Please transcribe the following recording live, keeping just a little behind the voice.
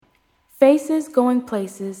Faces Going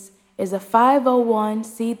Places is a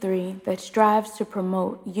 501c3 that strives to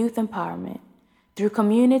promote youth empowerment through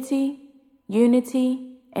community,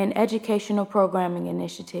 unity, and educational programming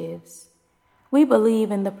initiatives. We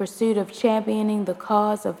believe in the pursuit of championing the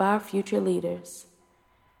cause of our future leaders.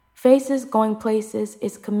 Faces Going Places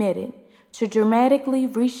is committed to dramatically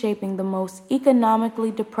reshaping the most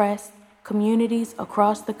economically depressed communities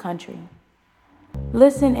across the country.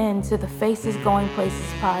 Listen in to the Faces Going Places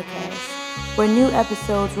podcast, where new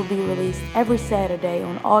episodes will be released every Saturday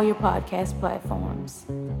on all your podcast platforms.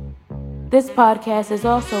 This podcast is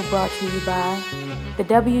also brought to you by the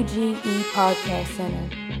WGE Podcast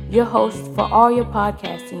Center, your host for all your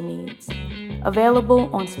podcasting needs.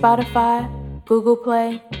 Available on Spotify, Google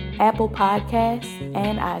Play, Apple Podcasts,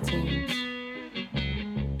 and iTunes.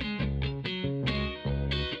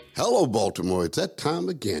 Hello, Baltimore. It's that time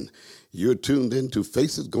again. You're tuned in to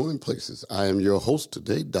Faces Going Places. I am your host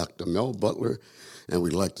today, Dr. Mel Butler, and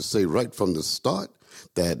we'd like to say right from the start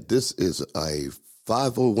that this is a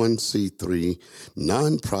 501c3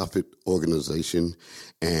 nonprofit organization,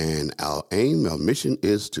 and our mission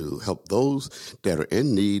is to help those that are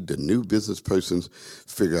in need, the new business persons,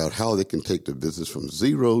 figure out how they can take the business from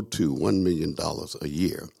 $0 to $1 million a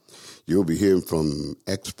year. You'll be hearing from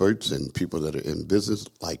experts and people that are in business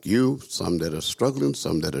like you, some that are struggling,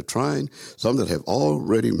 some that are trying, some that have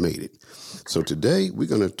already made it. So today we're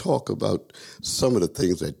going to talk about some of the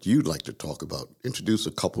things that you'd like to talk about. Introduce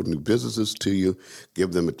a couple new businesses to you,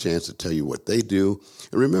 give them a chance to tell you what they do.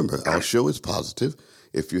 And remember, our show is positive.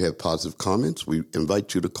 If you have positive comments, we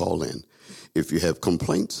invite you to call in. If you have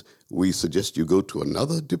complaints, we suggest you go to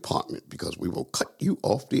another department because we will cut you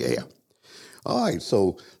off the air. All right,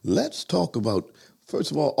 so let's talk about,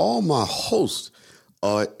 first of all my hosts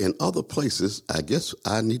are in other places. I guess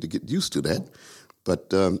I need to get used to that.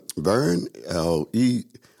 But Vern, our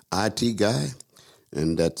IT guy,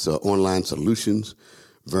 and that's Online Solutions.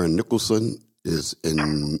 Vern Nicholson is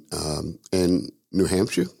in New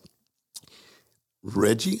Hampshire.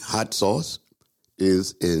 Reggie Hot Sauce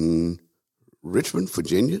is in Richmond,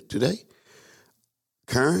 Virginia today.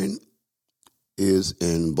 Karen is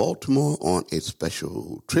in Baltimore on a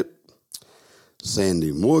special trip.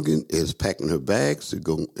 Sandy Morgan is packing her bags to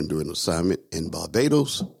go and do an assignment in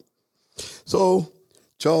Barbados. So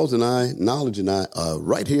Charles and I, Knowledge and I, are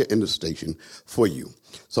right here in the station for you.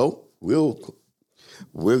 So we're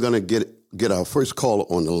going to get our first caller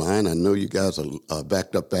on the line. I know you guys are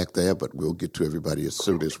backed up back there, but we'll get to everybody as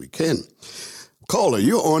soon as we can. Caller,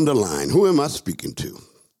 you're on the line. Who am I speaking to?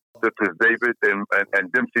 This is David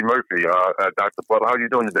and Dempsey Murphy. Dr. Butler, how are you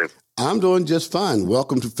doing today? I'm doing just fine.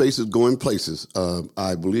 Welcome to Faces Going Places.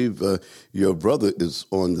 I believe your brother is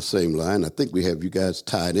on the same line. I think we have you guys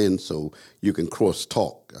tied in so you can cross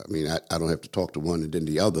talk. I mean, I don't have to talk to one and then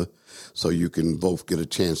the other, so you can both get a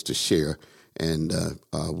chance to share. And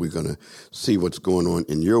we're going to see what's going on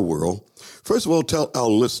in your world. First of all, tell our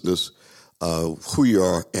listeners who you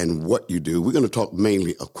are and what you do. We're going to talk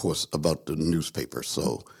mainly, of course, about the newspaper.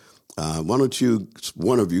 So why don't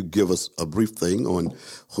one of you give us a brief thing on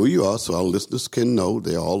who you are so our listeners can know.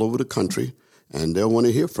 They're all over the country, and they'll want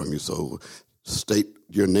to hear from you. So state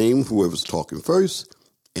your name, whoever's talking first,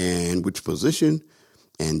 and which position,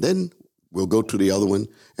 and then we'll go to the other one,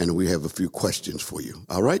 and we have a few questions for you.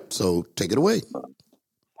 All right? So take it away.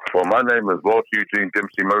 Well, my name is Walt Eugene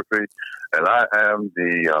Dempsey Murphy, and I am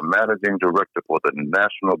the managing director for the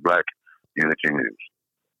National Black Unity News.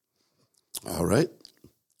 All right.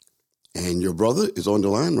 And your brother is on the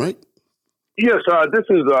line, right? Yes, this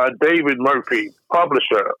is David Murphy,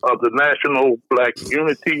 publisher of the National Black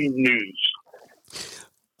Unity News.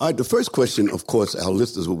 All right, the first question, of course, our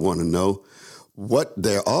listeners would want to know,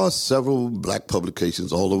 there are several black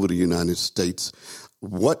publications all over the United States.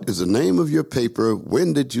 What is the name of your paper?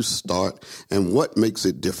 When did you start? And what makes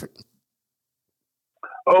it different?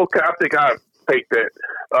 Okay, I think I'll take that.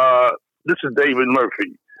 This is David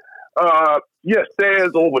Murphy. Yes,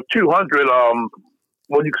 there's over 200,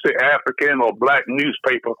 what you could say, African or black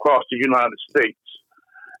newspaper across the United States.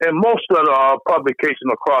 And most of the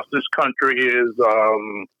publication across this country is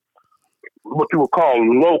what you would call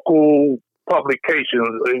local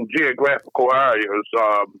publications in geographical areas.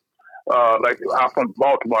 Like I'm from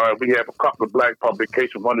Baltimore, we have a couple of black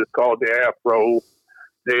publications. One is called the Afro.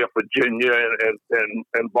 They're Virginia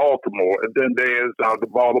and Baltimore. And then there's the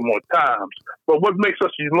Baltimore Times. But what makes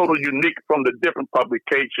us a little unique from the different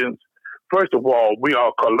publications, first of all, we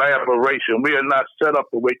are collaboration. We are not set up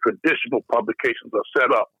the way traditional publications are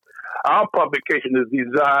set up. Our publication is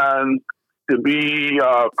designed to be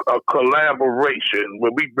a collaboration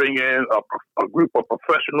where we bring in a group of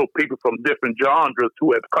professional people from different genres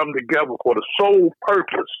who have come together for the sole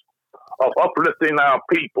purpose of uplifting our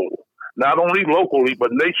people, not only locally,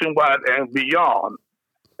 but nationwide and beyond.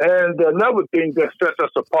 And another thing that sets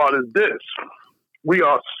us apart is this. We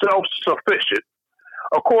are self-sufficient.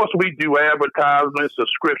 Of course, we do advertisements,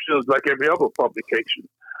 subscriptions like every other publication.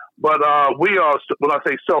 But we are, when I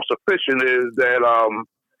say self-sufficient, is that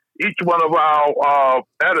each one of our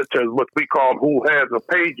editors, what we call who has a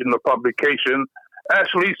page in the publication,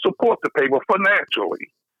 actually support the paper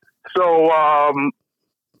financially. So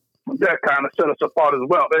that kind of set us apart as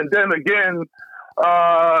well. And then again,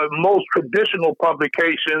 most traditional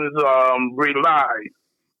publications rely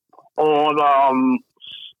on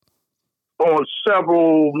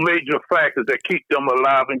several major factors that keep them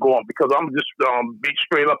alive and going. Because I'm just be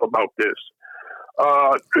straight up about this.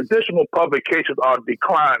 Traditional publications are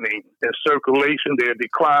declining in circulation. They're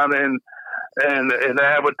declining and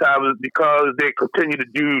advertisers because they continue to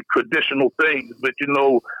do traditional things. But you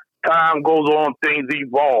know, time goes on, things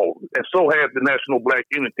evolve, and so has the National Black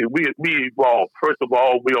Unity. We evolve. First of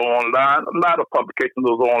all, we are online. A lot of publications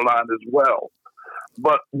are online as well.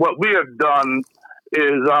 But what we have done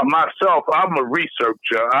is myself. I'm a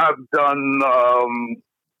researcher. I've done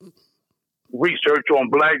research on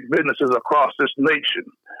Black businesses across this nation.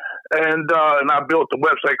 And I built a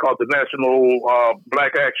website called the National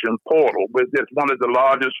Black Action Portal, which is one of the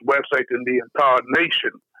largest websites in the entire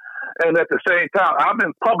nation. And at the same time, I've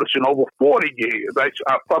been publishing over 40 years.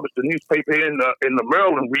 I published a newspaper in the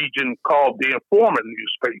Maryland region called the Informant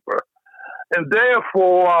newspaper. And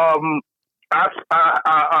therefore,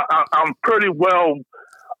 I'm pretty well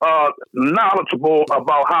knowledgeable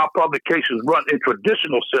about how publications run in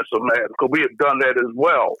traditional sense of matter, because we have done that as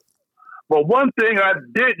well. But one thing I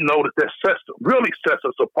did notice that really sets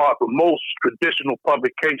us apart from most traditional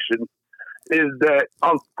publications is that,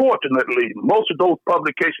 unfortunately, most of those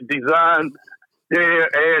publications design their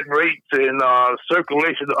ad rates and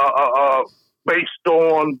circulation based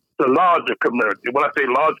on the larger community. When I say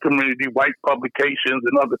large community, white publications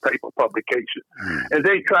and other type of publications. And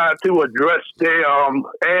they try to address their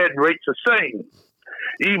ad rates the same,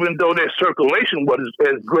 even though their circulation was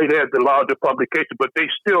as great as the larger publication, but they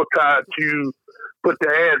still try to put the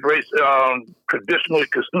ad rates traditionally,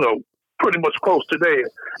 because, you know, pretty much close to there.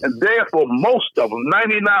 And therefore, most of them,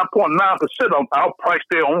 99.9% of them, outprice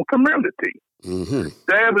their own community. Mm-hmm.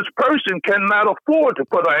 The average person cannot afford to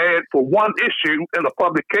put an ad for one issue in a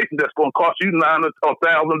publication that's going to cost you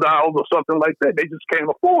 $9,000 or something like that. They just can't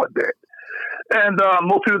afford that. And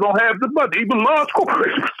most people don't have the budget. Even large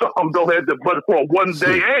corporations, some don't have the budget for a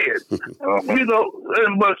one-day ad. You know,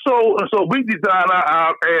 so we design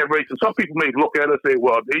our ad rates, and some people may look at us and say,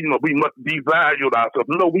 well, you know, we must devalue ourselves.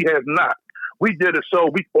 No, we have not. We did it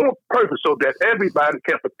on purpose so that everybody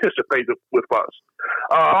can participate with us.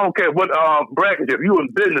 I don't care what bracket, if you're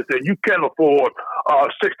in business and you can afford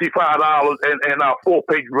 $65 and our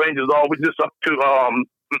full-page range is always just up to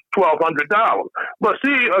 $1,200. But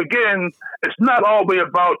see, again, it's not always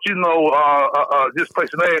about, you know, just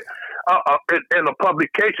placing an ad in a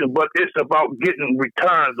publication, but it's about getting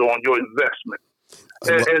returns on your investment.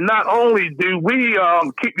 And not only do we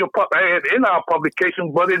keep your ad in our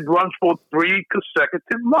publication, but it runs for 3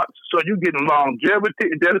 consecutive months. So you're getting longevity,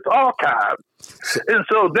 and then it's archived. And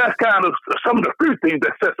so that's kind of some of the few things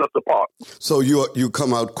that sets us apart. So you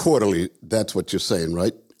come out quarterly. That's what you're saying,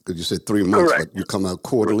 right? Because you said 3 months, correct. But you come out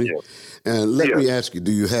quarterly. Yes. And let me ask you,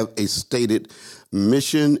 do you have a stated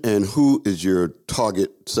mission, and who is your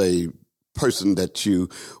target, say, person that you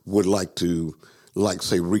would like to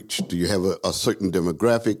say, reach? Do you have a certain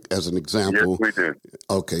demographic as an example? Yes, we do.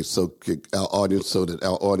 Okay, so our audience, so that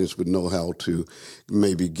our audience would know how to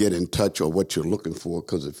maybe get in touch or what you're looking for,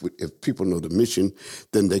 because if people know the mission,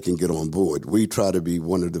 then they can get on board. We try to be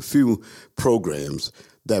one of the few programs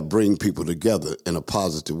that bring people together in a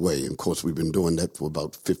positive way. And of course, we've been doing that for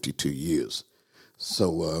about 52 years.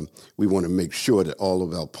 So we want to make sure that all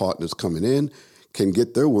of our partners coming in can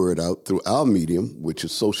get their word out through our medium, which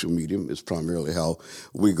is social medium, is primarily how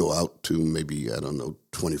we go out to maybe,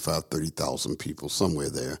 25, 30,000 people, somewhere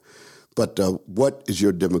there. But what is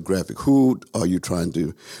your demographic? Who are you trying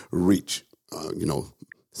to reach?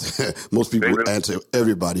 Most people answer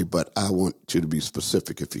everybody, but I want you to be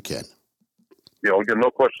specific if you can. No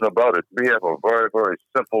question about it. We have a very, very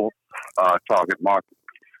simple target market.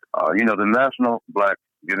 The National Black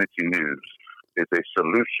Unity News is a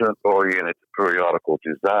solution-oriented periodical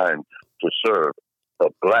designed to serve the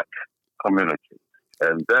Black community,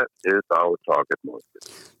 and that is our target market.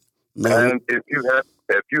 And if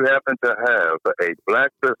you happen to have a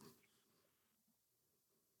Black business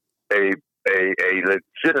a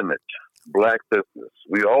legitimate black business.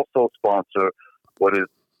 We also sponsor what is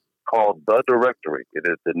called The Directory. It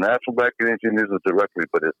is the National Black Engineers Directory,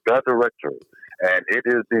 but it's The Directory. And it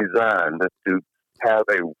is designed to have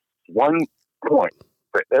a one point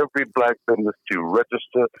for every black business to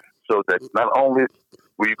register so that not only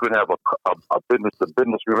where you can have a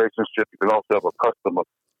business-to-business relationship, you can also have a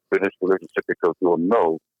customer-business relationship because you'll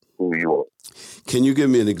know who you are. Can you give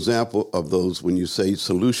me an example of those when you say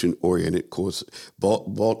solution-oriented? Of course,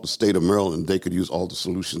 the state of Maryland, they could use all the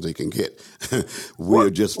solutions they can get. We're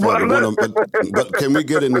just part of one of them. But can we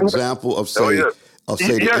get an example of, say, yes,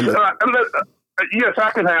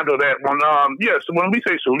 I can handle that one. Yes, when we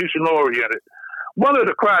say solution-oriented, one of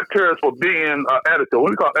the criteria for being an editor, what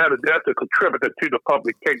we call editor, that's a contributor to the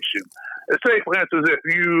publication. Say, for instance,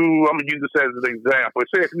 I'm going to use this as an example.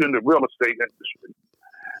 Say if you're in the real estate industry,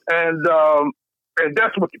 and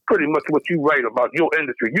that's pretty much what you write about your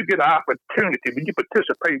industry. You get an opportunity, when you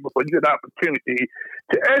participate before, you get an opportunity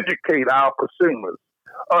to educate our consumers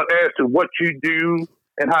as to what you do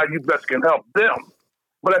and how you best can help them.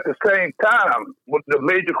 But at the same time, what the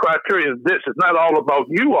major criteria is this: it's not all about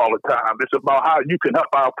you all the time. It's about how you can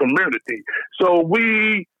help our community. So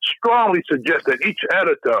we strongly suggest that each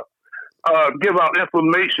editor give out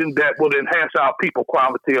information that will enhance our people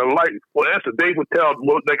quality of life. For instance, they would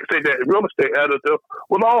they could say that a real estate editor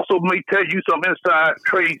will also may tell you some inside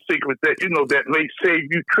trade secrets that that may save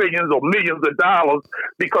you trillions or millions of dollars,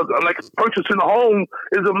 because like purchasing a home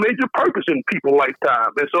is a major purpose in people's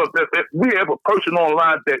lifetime. And so if we have a person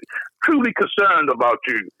online that truly concerned about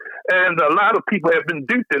you, and a lot of people have been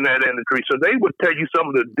duped in that industry, so they would tell you some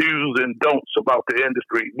of the do's and don'ts about the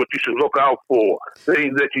industry, what you should look out for,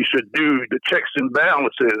 things that you should do, the checks and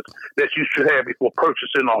balances that you should have before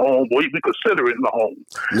purchasing a home or even considering a home.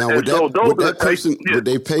 Now, would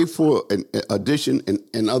they pay for an addition?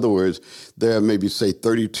 In other words, there are maybe, say,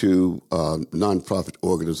 32 nonprofit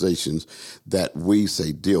organizations that we,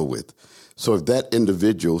 say, deal with. So if that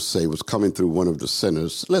individual, say, was coming through one of the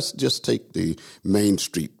centers, let's just take the Main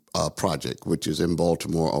Street project, which is in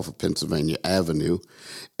Baltimore off of Pennsylvania Avenue,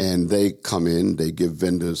 and they come in, they give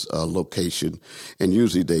vendors a location, and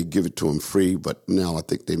usually they give it to them free, but now I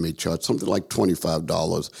think they may charge something like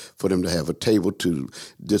 $25 for them to have a table to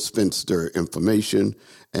dispense their information,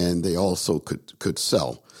 and they also could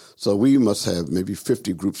sell. So we must have maybe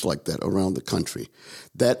 50 groups like that around the country.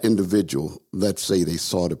 That individual, let's say they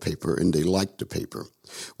saw the paper and they liked the paper.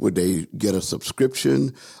 Would they get a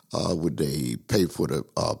subscription? Would they pay for the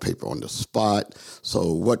paper on the spot?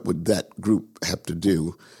 So what would that group have to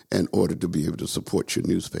do in order to be able to support your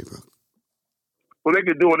newspaper? Well, they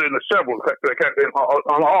can do it in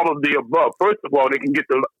on all of the above. First of all, they can get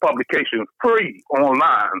the publication free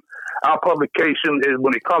online. Our publication is,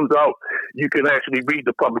 when it comes out, you can actually read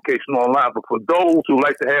the publication online. But for those who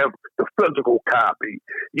like to have the physical copy,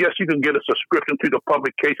 yes, you can get a subscription to the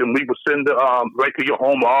publication. We will send it right to your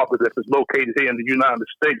home office if it's located here in the United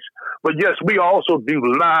States. But yes, we also do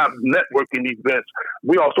live networking events.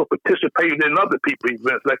 We also participate in other people's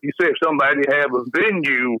events. Like you said, if somebody have a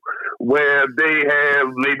venue where they have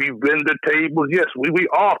maybe vendor tables, yes, we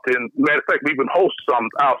often, matter of fact, we even host some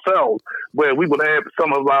ourselves, where we would have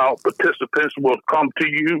some of our participants will come to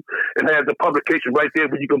you and have the publication right there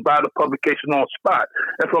where you can buy the publication on spot.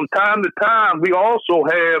 And from time to time, we also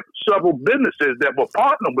have several businesses that will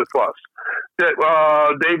partner with us, that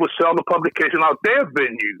they would sell the publication out their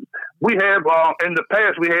venues. We have, in the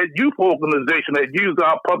past, we had youth organizations that used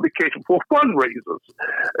our publication for fundraisers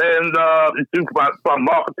and by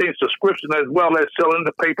marketing, subscription, as well as selling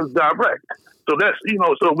the papers direct. So that's,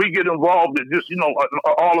 so we get involved in just,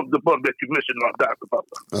 all of the above that you mentioned, Dr.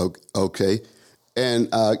 Butler. Okay. And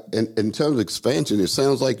in terms of expansion, it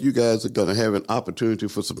sounds like you guys are going to have an opportunity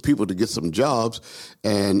for some people to get some jobs.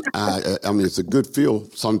 And I mean, it's a good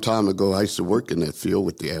field. Some time ago, I used to work in that field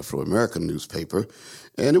with the Afro-American newspaper,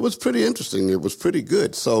 and it was pretty interesting. It was pretty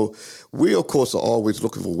good. So we, of course, are always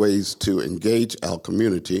looking for ways to engage our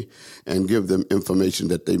community and give them information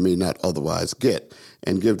that they may not otherwise get,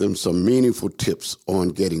 and give them some meaningful tips on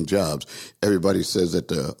getting jobs. Everybody says that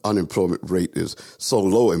the unemployment rate is so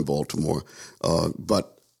low in Baltimore,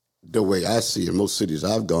 but the way I see it, most cities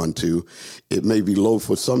I've gone to, it may be low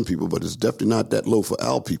for some people, but it's definitely not that low for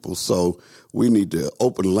our people. So we need to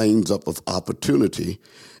open lanes up of opportunity.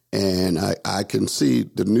 And I can see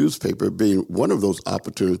the newspaper being one of those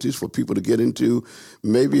opportunities for people to get into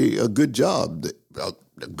maybe a good job,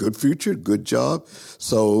 a good future, good job.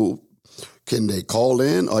 So can they call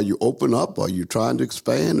in? Are you open up? Are you trying to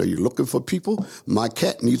expand? Are you looking for people? My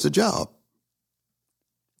cat needs a job.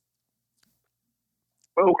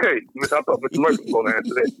 Okay, I thought Mr. Murphy was going to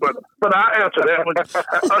answer that, but I'll answer that one.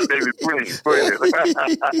 David, please, go ahead.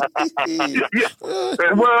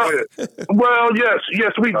 Well,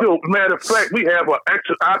 yes, we do. Matter of fact, we have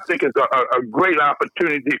I think it's a great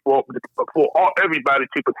opportunity for everybody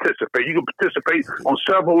to participate. You can participate on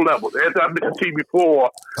several levels. As I mentioned to you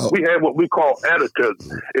before, we have what we call editors.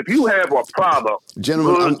 If you have a product,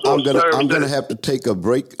 gentlemen, I'm gonna have to take a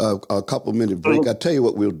break, a couple minute break. I'll tell you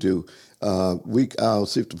what we'll do. I'll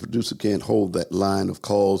see if the producer can't hold that line of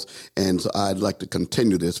calls, and so I'd like to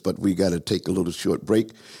continue this, but we got to take a little short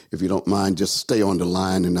break. If you don't mind, just stay on the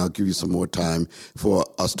line, and I'll give you some more time for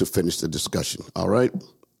us to finish the discussion. All right?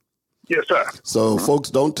 Yes, sir. So,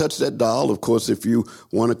 folks, don't touch that dial. Of course, if you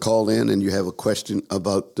want to call in and you have a question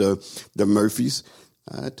about the Murphys,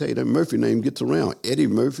 I tell you, that Murphy name gets around. Eddie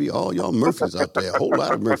Murphy, all y'all Murphys out there, a whole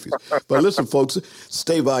lot of Murphys. But listen, folks,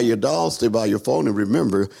 stay by your dial, stay by your phone, and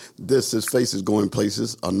remember, this is Faces Going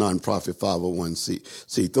Places, a nonprofit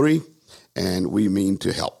 501c3, and we mean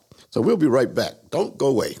to help. So we'll be right back. Don't go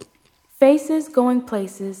away. Faces Going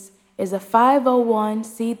Places is a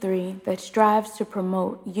 501c3 that strives to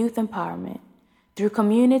promote youth empowerment through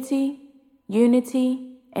community,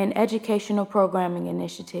 unity, and educational programming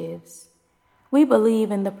initiatives. We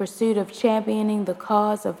believe in the pursuit of championing the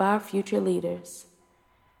cause of our future leaders.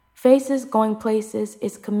 Faces Going Places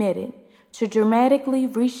is committed to dramatically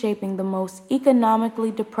reshaping the most economically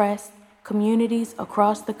depressed communities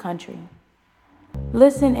across the country.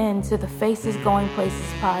 Listen in to the Faces Going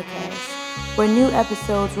Places podcast, where new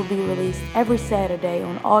episodes will be released every Saturday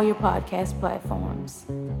on all your podcast platforms.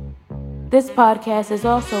 This podcast is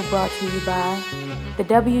also brought to you by the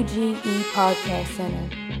WGE Podcast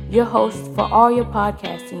Center, your host for all your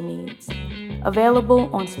podcasting needs. Available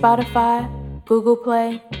on Spotify, Google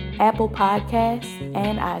Play, Apple Podcasts,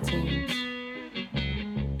 and iTunes.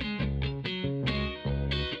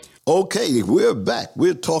 Okay, we're back.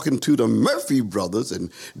 We're talking to the Murphy brothers,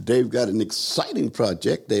 and they've got an exciting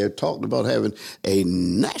project. They are talking about having a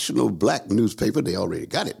national black newspaper. They already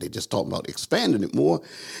got it. They're just talking about expanding it more.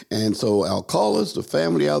 And so our callers, the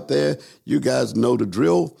family out there, you guys know the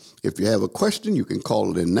drill. If you have a question, you can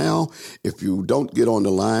call it in now. If you don't get on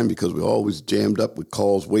the line because we're always jammed up with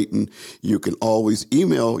calls waiting, you can always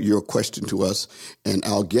email your question to us. And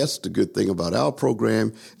our guests, the good thing about our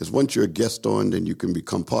program is once you're a guest on, then you can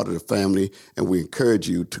become part of the family, and we encourage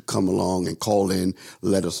you to come along and call in,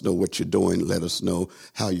 let us know what you're doing, let us know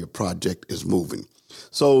how your project is moving.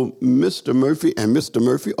 So, Mr. Murphy,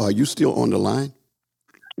 are you still on the line?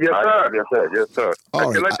 Yes, sir.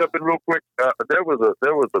 Can I jump in real quick? There was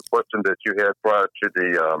a question that you had prior to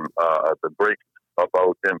the break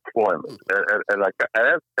about employment, and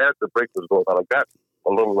as the break was going on, I got a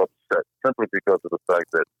little upset simply because of the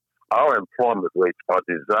fact that our employment rates are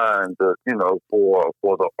designed, for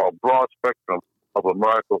a broad spectrum of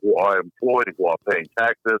America who are employed, who are paying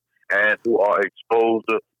taxes, and who are exposed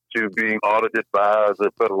to being audited by the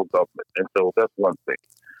federal government. And so that's one thing.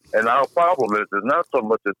 And our problem is not so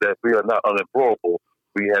much as that we are not unemployable,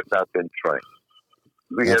 we have not been trained.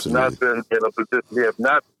 We Absolutely. Have not been in a position, we have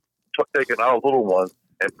not taken our little ones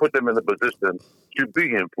and put them in a position to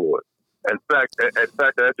be employed. In fact,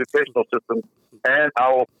 the educational system and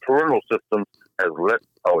our parental system has let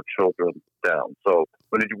our children down. So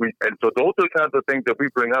so those are the kinds of things that we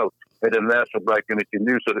bring out in the National Black Unity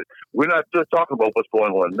News. So that we're not just talking about what's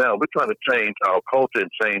going on now. We're trying to change our culture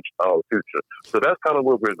and change our future. So that's kind of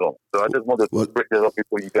where we're going. So I just wanted to break that up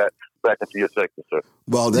before you got back into your section, sir.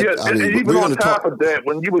 Well, and even on top of that,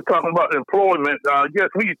 when you were talking about employment, yes,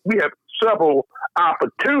 we have several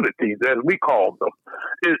opportunities, as we call them,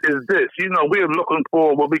 is this. We're looking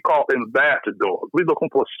for what we call ambassadors. We're looking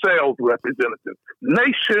for sales representatives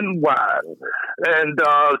nationwide. And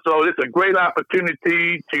so it's a great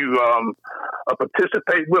opportunity to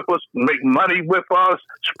participate with us, make money with us,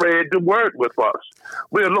 spread the word with us.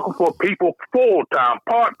 We're looking for people full-time,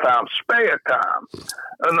 part-time, spare time.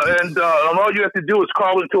 And all you have to do is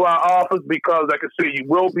call into our office because, like I said, you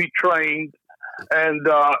will be trained. And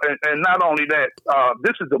not only that,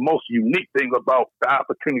 this is the most unique thing about the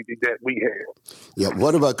opportunity that we have. Yeah.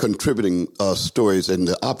 What about contributing stories and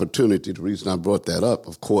the opportunity? The reason I brought that up,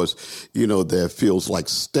 of course, there are fields like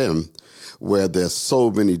STEM where there's so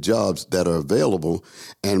many jobs that are available,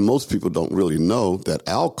 and most people don't really know that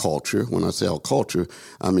our culture, when I say our culture,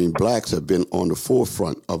 I mean blacks have been on the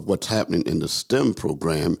forefront of what's happening in the STEM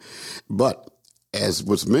program, but as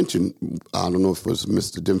was mentioned, I don't know if it was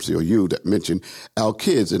Mr. Dempsey or you that mentioned, our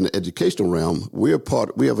kids in the educational realm, we have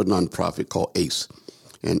a nonprofit called ACE,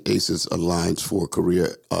 and ACE is Alliance for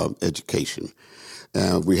Career Education.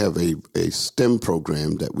 We have a STEM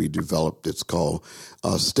program that we developed. It's called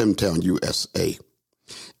STEMtown USA.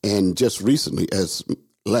 And just recently, as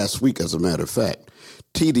last week, as a matter of fact,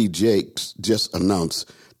 T.D. Jakes just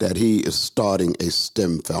announced that he is starting a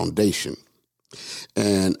STEM foundation.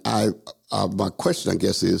 And my question, I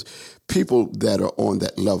guess, is people that are on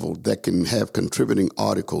that level that can have contributing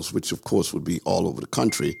articles, which of course would be all over the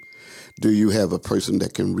country. Do you have a person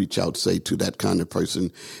that can reach out, say, to that kind of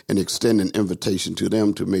person and extend an invitation to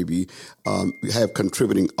them to maybe have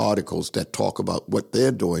contributing articles that talk about what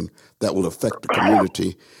they're doing that will affect the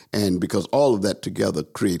community? And because all of that together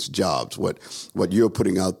creates jobs. What you're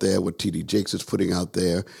putting out there, what T.D. Jakes is putting out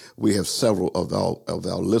there, we have several of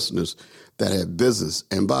our listeners that have business.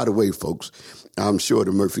 And by the way, folks, I'm sure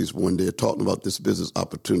the Murphys, when they're talking about this business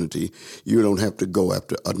opportunity, you don't have to go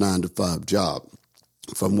after a 9-to-5 job.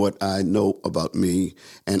 From what I know about me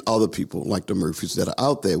and other people like the Murphys that are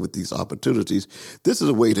out there with these opportunities, this is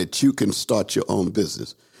a way that you can start your own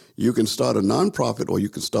business. You can start a nonprofit or you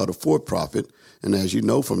can start a for-profit. And as you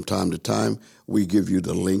know, from time to time, we give you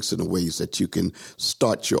the links and the ways that you can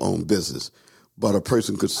start your own business. But a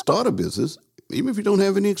person could start a business, even if you don't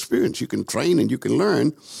have any experience. You can train and you can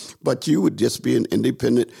learn, but you would just be an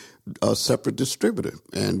independent, separate distributor.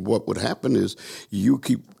 And what would happen is you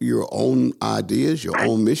keep your own ideas, your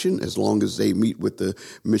own mission, as long as they meet with the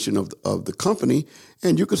mission of the company,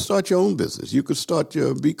 and you could start your own business. You could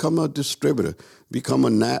become a distributor, become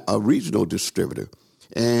a regional distributor.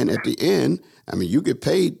 And at the end, you get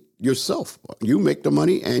paid yourself. You make the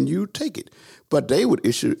money and you take it. But they would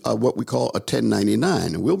issue what we call a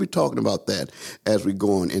 1099. And we'll be talking about that as we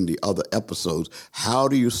go on in the other episodes. How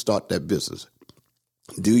do you start that business?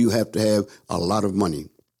 Do you have to have a lot of money?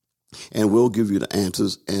 And we'll give you the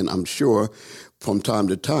answers. And I'm sure from time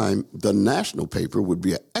to time, the national paper would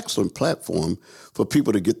be an excellent platform for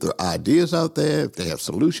people to get their ideas out there, if they have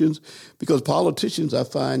solutions. Because politicians, I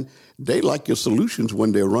find, they like your solutions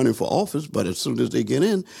when they're running for office. But as soon as they get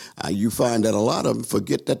in, you find that a lot of them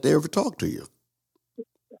forget that they ever talked to you.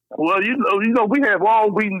 Well, you know, we have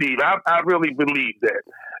all we need. I really believe that.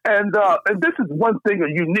 And this is one thing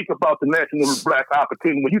unique about the National Black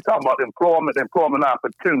Opportunity. When you talk about employment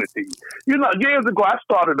opportunity, you know, years ago I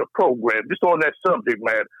started a program just on that subject,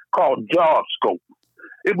 man, called Job Scope.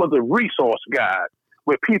 It was a resource guide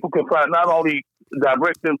where people can find not only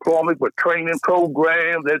direct employment, but training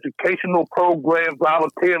programs, educational programs,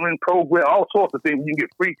 volunteering programs, all sorts of things. You can get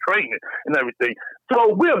free training and everything.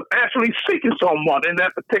 So we're actually seeking someone in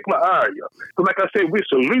that particular area. So like I said, we're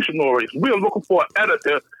solution-oriented. We're looking for an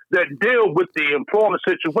editor that deal with the employment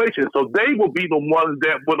situation. So they will be the ones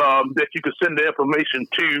that would that you could send the information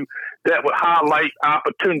to that would highlight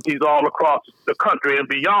opportunities all across the country and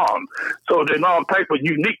beyond. So there's all type of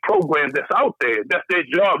unique programs that's out there. That's their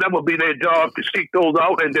job. That would be their job to seek those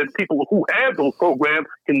out, and then people who have those programs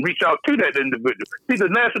can reach out to that individual. See, the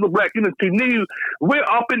National Black Unity News, we're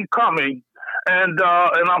up and coming. And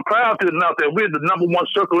I'm proud to announce that we're the #1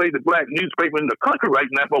 circulated black newspaper in the country right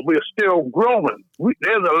now, but we're still growing.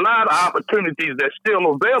 There's a lot of opportunities that's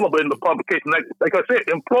still available in the publication. Like I said,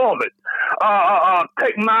 employment,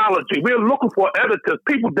 technology. We're looking for editors,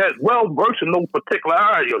 people that's well-versed in those particular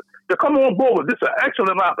areas, to come on board. This is an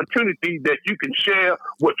excellent opportunity that you can share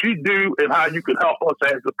what you do and how you can help us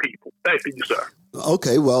as a people. Thank you, sir.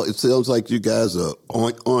 Okay, well, it sounds like you guys are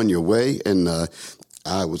on your way, and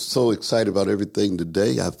I was so excited about everything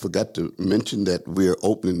today. I forgot to mention that we're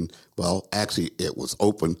opening, well, actually it was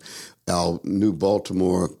open, our new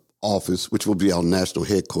Baltimore office, which will be our national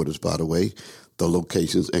headquarters, by the way. The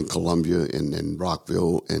locations in Columbia and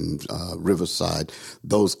Rockville and Riverside,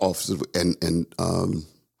 those offices, and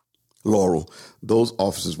Laurel, those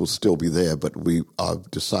offices will still be there, but we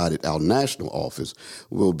decided our national office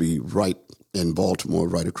will be right in Baltimore,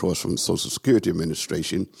 right across from the Social Security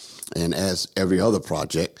Administration. And as every other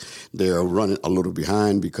project, they're running a little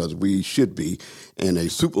behind because we should be in a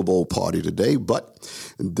Super Bowl party today, but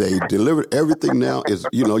they delivered everything now.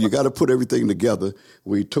 You got to put everything together.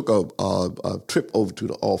 We took a trip over to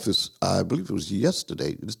the office, I believe it was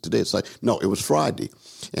yesterday. It was Friday,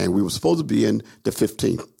 and we were supposed to be in the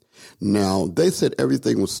 15th. Now, they said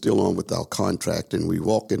everything was still on with our contract, and we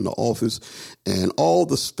walk in the office, and all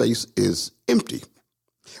the space is empty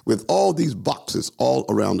with all these boxes all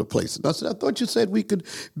around the place. And I said, I thought you said we could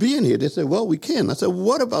be in here. They said, well, we can. I said,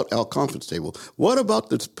 what about our conference table? What about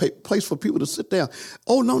this place for people to sit down?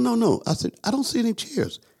 Oh, no. I said, I don't see any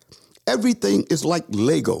chairs. Everything is like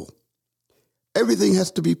Lego. Everything has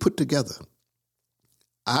to be put together.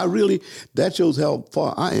 That shows how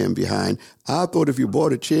far I am behind. I thought if you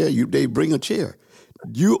bought a chair, they bring a chair.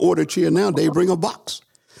 You order a chair now, they bring a box.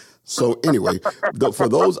 So anyway, for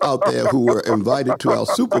those out there who were invited to our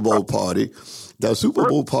Super Bowl party, the Super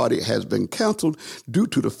Bowl party has been canceled due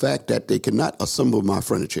to the fact that they cannot assemble my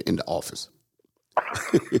furniture in the office.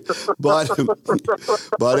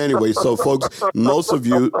 but anyway, so folks, most of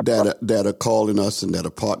you that are calling us and that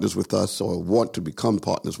are partners with us or want to become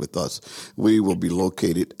partners with us, we will be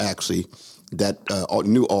located actually. That our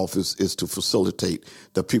new office is to facilitate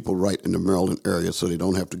the people right in the Maryland area so they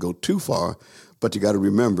don't have to go too far. But you got to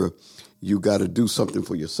remember, you got to do something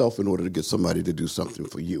for yourself in order to get somebody to do something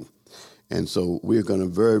for you. And so we're going to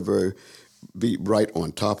very, very be right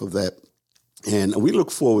on top of that. And we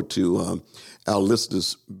look forward to our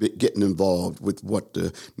listeners getting involved with what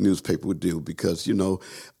the newspaper would do because,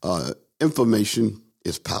 information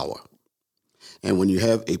is power. And when you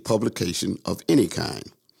have a publication of any kind,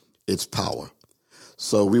 it's power.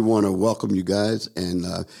 So we want to welcome you guys and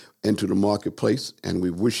into the marketplace, and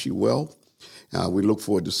we wish you well. We look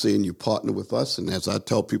forward to seeing you partner with us. And as I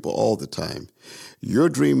tell people all the time, your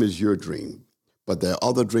dream is your dream, but there are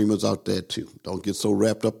other dreamers out there too. Don't get so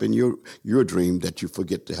wrapped up in your dream that you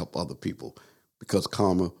forget to help other people because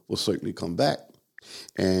karma will certainly come back.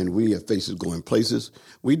 And we at Faces Going Places,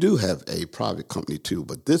 we do have a private company too,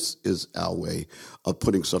 but this is our way of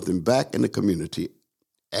putting something back in the community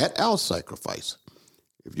at our sacrifice.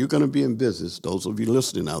 If you're going to be in business, those of you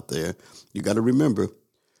listening out there, you got to remember,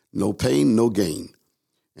 no pain, no gain.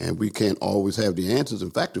 And we can't always have the answers. In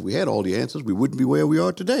fact, if we had all the answers, we wouldn't be where we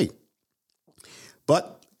are today.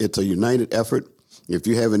 But it's a united effort. If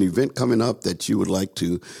you have an event coming up that you would like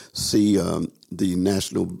to see the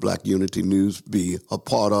National Black Unity News be a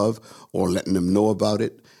part of or letting them know about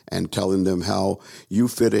it and telling them how you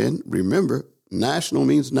fit in, remember, national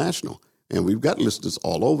means national. And we've got listeners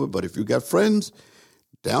all over, but if you've got friends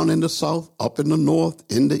down in the South, up in the North,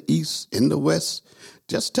 in the East, in the West,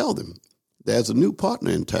 just tell them there's a new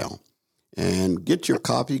partner in town. And get your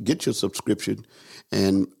copy, get your subscription,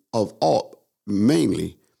 and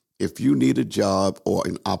mainly, if you need a job or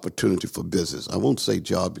an opportunity for business. I won't say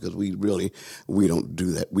job because we don't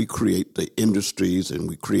do that. We create the industries and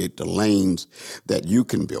we create the lanes that you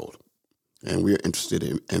can build. And we're interested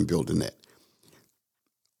in building that.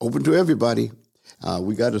 Open to everybody.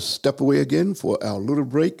 We got to step away again for our little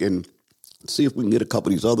break and see if we can get a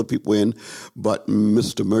couple of these other people in. But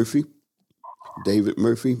Mr. Murphy, David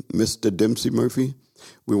Murphy, Mr. Dempsey Murphy,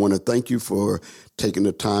 we want to thank you for taking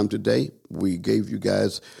the time today. We gave you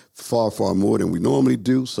guys far, far more than we normally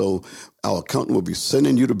do, so our accountant will be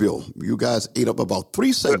sending you the bill. You guys ate up about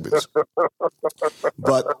 3 segments.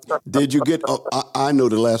 But did you get I know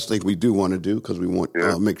the last thing we do want to do, because we want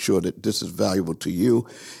to make sure that this is valuable to you,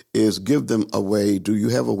 is give them a way. Do you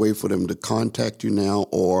have a way for them to contact you now,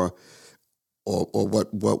 or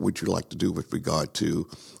what would you like to do with regard to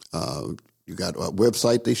you got a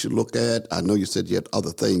website they should look at? I know you said you had other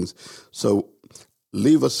things. So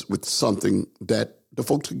leave us with something that the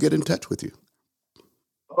folks can get in touch with you.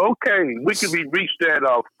 Okay. We can be reached at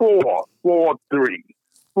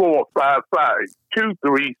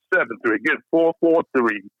 443-455-2373. Again,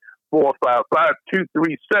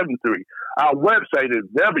 443-455-2373. Our website is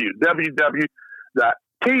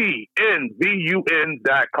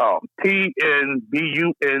www.tnbun.com.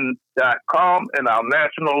 tnbun.com, and our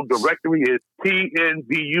national directory is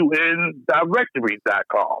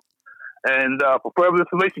tnbundirectory.com. And for further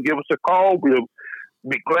information, give us a call. We'll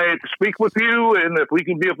be glad to speak with you, and if we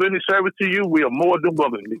can be of any service to you, we are more than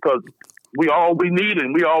willing, because we all we need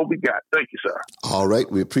and we all we got. Thank you, sir. All right,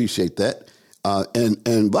 we appreciate that.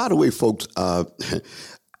 And by the way, folks,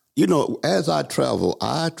 as I travel,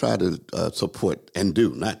 I try to support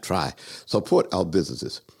our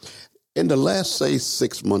businesses. In the last, say,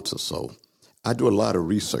 6 months or so, I do a lot of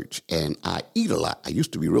research and I eat a lot. I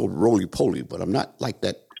used to be real roly-poly, but I'm not like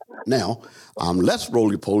that now. I'm less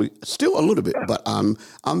roly-poly, still a little bit, but I'm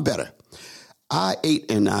better. I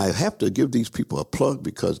ate, and I have to give these people a plug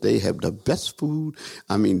because they have the best food.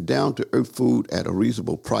 I mean, down-to-earth food at a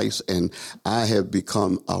reasonable price, and I have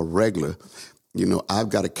become a regular. I've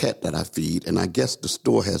got a cat that I feed, and I guess the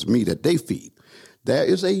store has me that they feed. There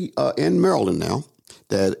is in Maryland now,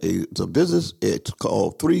 that is a business. It's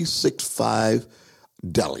called 365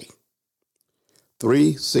 Deli.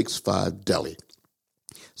 365 Deli.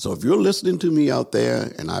 So if you're listening to me out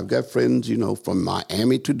there, and I've got friends, from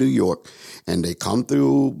Miami to New York, and they come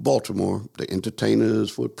through Baltimore, the entertainers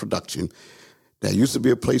for production. There used to be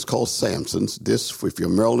a place called Samson's. This, if you're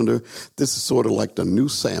a Marylander, this is sort of like the new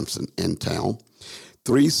Samson in town.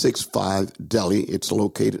 365 Deli. It's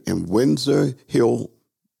located in Windsor Hill,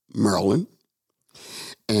 Maryland.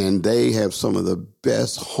 And they have some of the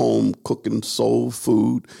best home cooking soul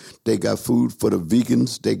food. They got food for the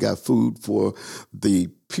vegans. They got food for the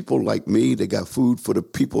people like me. They got food for the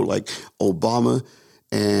people like Obama.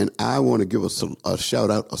 And I want to give a shout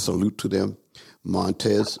out, a salute to them.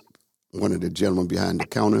 Montez, one of the gentlemen behind the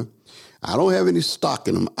counter. I don't have any stock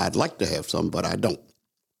in them. I'd like to have some, but I don't.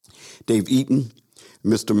 They've eaten.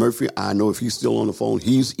 Mr. Murphy, I know if he's still on the phone,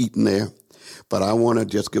 he's eating there. But I want to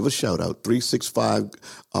just give a shout out, 365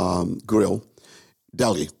 Grill,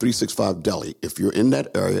 Deli, 365 Deli. If you're in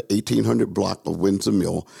that area, 1800 block of Windsor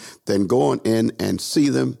Mill, then go on in and see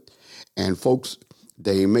them. And folks,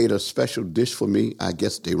 they made a special dish for me. I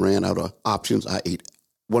guess they ran out of options. I ate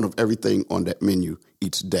one of everything on that menu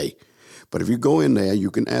each day. But if you go in there,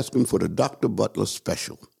 you can ask them for the Dr. Butler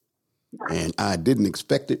special. And I didn't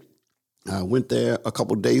expect it. I went there a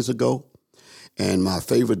couple days ago. And my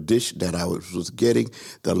favorite dish that I was getting,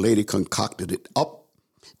 the lady concocted it up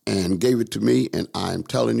and gave it to me. And I'm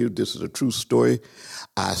telling you, this is a true story.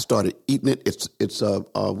 I started eating it. It's a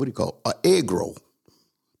what do you call it? An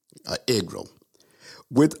egg roll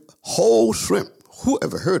with whole shrimp. Who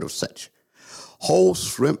ever heard of such? Whole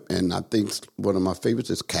shrimp, and I think one of my favorites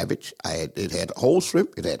is cabbage. It had whole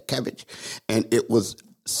shrimp, it had cabbage, and it was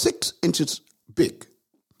 6 inches big.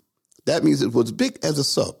 That means it was big as a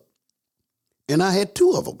sub. And I had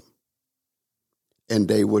 2 of them, and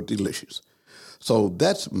they were delicious. So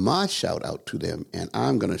that's my shout out to them, and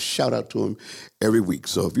I'm going to shout out to them every week.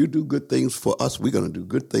 So if you do good things for us, we're going to do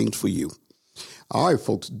good things for you. All right,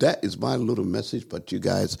 folks, that is my little message, but you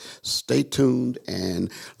guys stay tuned and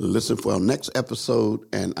listen for our next episode.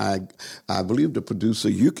 And I believe the producer,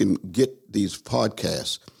 you can get these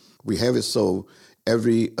podcasts. We have it so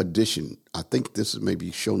every edition, I think this is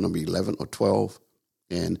maybe show number 11 or 12.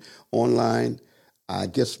 And online, I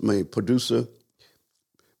guess my producer,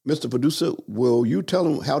 Mr. Producer, will you tell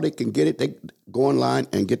them how they can get it? They go online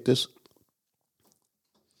and get this.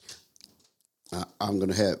 I'm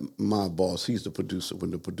going to have my boss. He's the producer.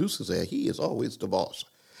 When the producer's there, he is always the boss.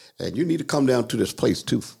 And you need to come down to this place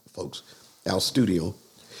too, folks, our studio.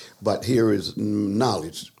 But here is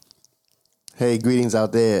knowledge. Hey, greetings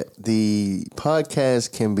out there. The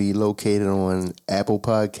podcast can be located on Apple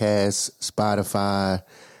Podcasts, Spotify,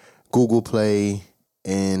 Google Play,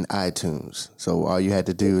 and iTunes. So all you had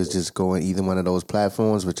to do is just go on either one of those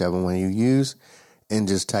platforms, whichever one you use, and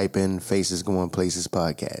just type in Faces Going Places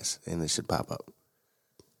Podcast, and it should pop up.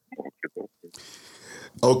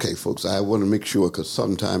 Okay, folks, I want to make sure, because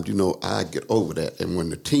sometimes, I get over that. And when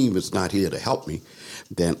the team is not here to help me,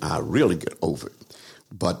 then I really get over it.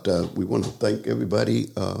 But we want to thank everybody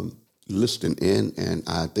listening in, and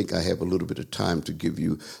I think I have a little bit of time to give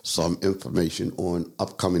you some information on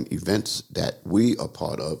upcoming events that we are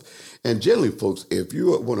part of. And generally, folks, if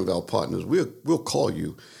you are one of our partners, we'll call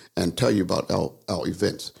you and tell you about our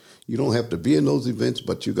events. You don't have to be in those events,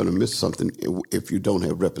 but you're going to miss something if you don't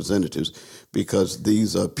have representatives, because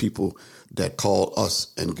these are people that call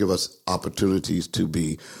us and give us opportunities to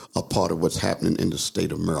be a part of what's happening in the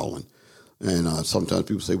state of Maryland. And sometimes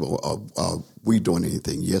people say, well, are we doing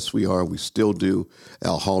anything? Yes, we are. We still do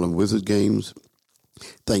our Harlem Wizard games.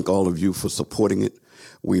 Thank all of you for supporting it.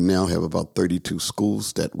 We now have about 32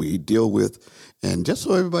 schools that we deal with. And just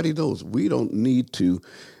so everybody knows, we don't need to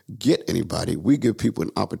get anybody. We give people an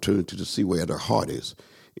opportunity to see where their heart is.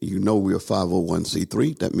 We're a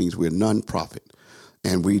 501c3. That means we're nonprofit.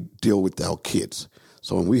 And we deal with our kids.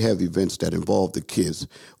 So when we have events that involve the kids,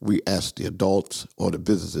 we ask the adults or the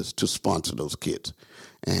businesses to sponsor those kids.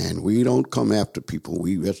 And we don't come after people.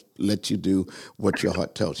 We just let you do what your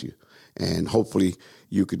heart tells you. And hopefully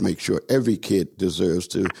you could make sure every kid deserves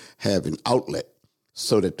to have an outlet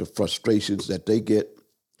so that the frustrations that they get,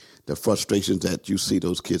 the frustrations that you see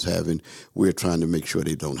those kids having, we're trying to make sure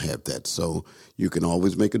they don't have that. So you can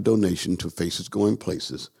always make a donation to Faces Going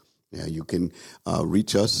Places. Now you can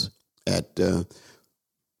reach us at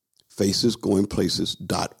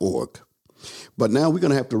facesgoingplaces.org. But now we're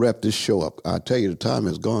going to have to wrap this show up. I tell you, the time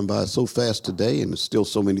has gone by so fast today, and there's still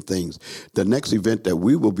so many things. The next event that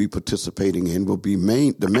we will be participating in will be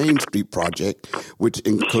the Main Street Project, which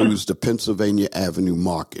includes the Pennsylvania Avenue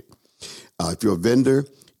Market. If you're a vendor,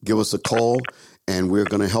 give us a call, and we're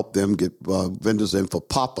going to help them get vendors in for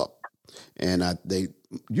pop-up. And they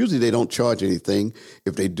don't charge anything.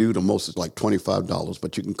 If they do, the most is like $25.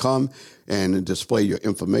 But you can come and display your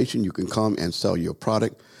information. You can come and sell your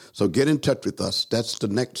product. So get in touch with us. That's the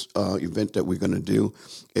next event that we're going to do.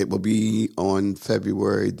 It will be on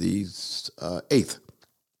February the 8th.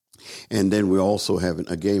 And then we're also having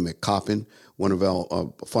a game at Coppin, one of our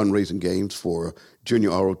fundraising games for Junior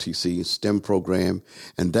ROTC STEM program.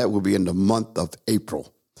 And that will be in the month of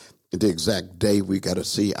April. The exact day we got to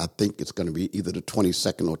see, I think it's going to be either the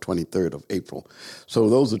 22nd or 23rd of April. So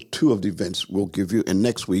those are two of the events we'll give you. And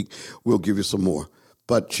next week, we'll give you some more.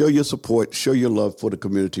 But show your support, show your love for the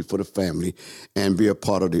community, for the family, and be a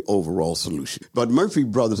part of the overall solution. But Murphy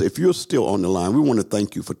Brothers, if you're still on the line, we want to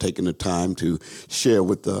thank you for taking the time to share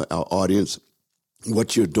with our audience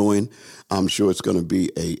what you're doing. I'm sure it's going to be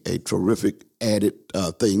a terrific added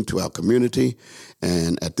thing to our community.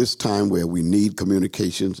 And at this time where we need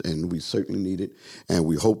communications, and we certainly need it, and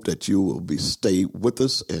we hope that you will stay with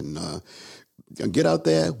us and get out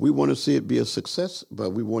there. We want to see it be a success,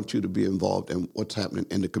 but we want you to be involved in what's happening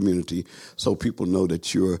in the community so people know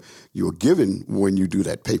that you're giving when you do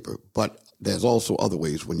that paper. But there's also other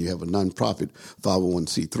ways when you have a nonprofit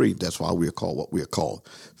 501c3. That's why we're called what we're called.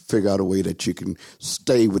 Figure out a way that you can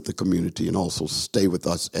stay with the community and also stay with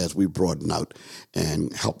us as we broaden out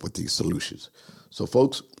and help with these solutions. So,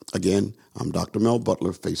 folks, again, I'm Dr. Mel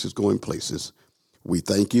Butler, Faces Going Places. We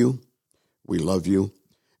thank you. We love you.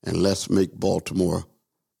 And let's make Baltimore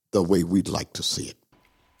the way we'd like to see it.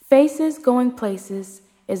 Faces Going Places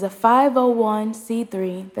is a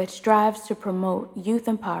 501c3 that strives to promote youth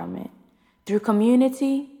empowerment through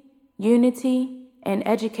community, unity, and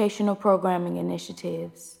educational programming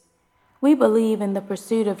initiatives. We believe in the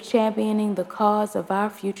pursuit of championing the cause of our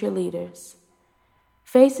future leaders.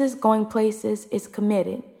 Faces Going Places is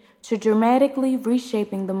committed to dramatically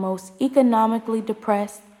reshaping the most economically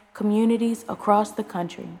depressed communities across the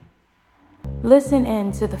country. Listen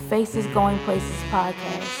in to the Faces Going Places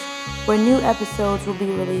podcast, where new episodes will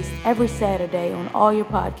be released every Saturday on all your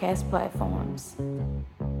podcast platforms.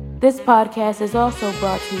 This podcast is also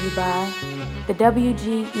brought to you by the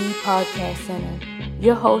WGE Podcast Center,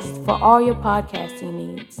 your host for all your podcasting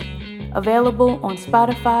needs. Available on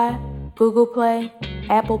Spotify, Google Play,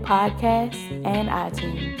 Apple Podcasts, and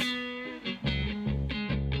iTunes.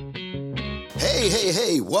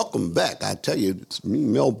 Hey, welcome back. I tell you, it's me,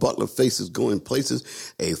 Mel Butler, Faces Going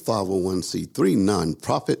Places, a 501c3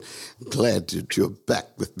 nonprofit. Glad that you're back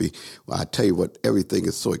with me. Well, I tell you what, everything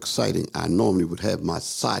is so exciting. I normally would have my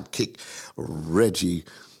sidekick, Reggie,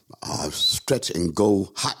 Stretch and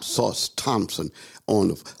Go, Hot Sauce Thompson on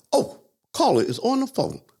the... Oh, caller is on the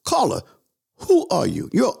phone. Caller, who are you?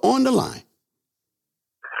 You're on the line.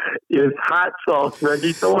 It's Hot Sauce,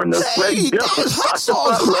 Reggie Thorne. That's hey, that's Hot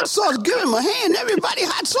Sauce. Hot Sauce, give him a hand. Everybody,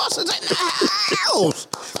 Hot Sauce is in the house.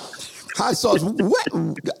 Hot Sauce, what?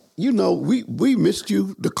 You know, we missed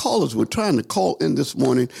you. The callers were trying to call in this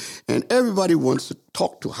morning, and everybody wants to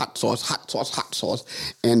talk to Hot Sauce, Hot Sauce, Hot Sauce.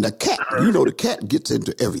 And the cat, the cat gets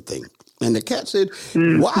into everything. And the cat said,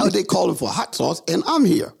 why are they calling for Hot Sauce? And I'm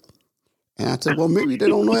here. And I said, well, maybe they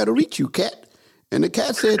don't know how to reach you, cat. And the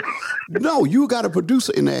cat said, no, you got a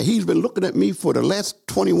producer in there. He's been looking at me for the last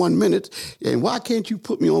 21 minutes. And why can't you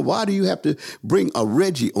put me on? Why do you have to bring a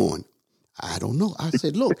Reggie on? I don't know. I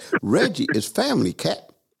said, look, Reggie is family,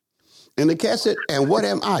 cat. And the cat said, and what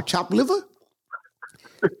am I, chopped liver?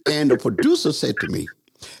 And the producer said to me,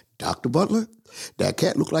 Dr. Butler, that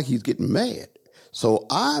cat looked like he's getting mad. So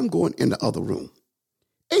I'm going in the other room.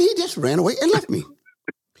 And he just ran away and left me.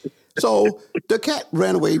 So the cat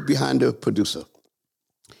ran away behind the producer.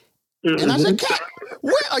 And I said, cat,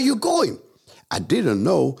 where are you going? I didn't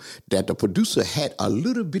know that the producer had a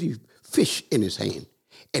little bitty fish in his hand.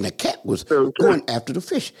 And the cat was going after the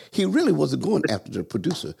fish. He really wasn't going after the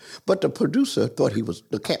producer. But the producer thought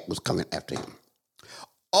the cat was coming after him.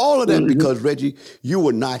 All of that because, Reggie, you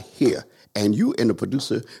were not here. And you and the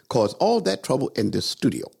producer caused all that trouble in this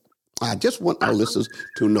studio. I just want our listeners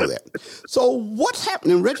to know that. So what's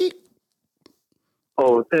happening, Reggie?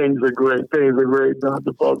 Oh, things are great. Things are great,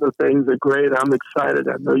 Dr. Butler. Things are great. I'm excited.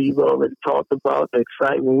 I know you've already talked about the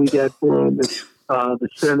excitement we got from the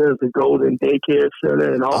center, the Golden Daycare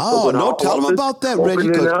Center. And also tell him about that, Reggie,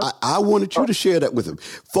 because I wanted you to share that with him.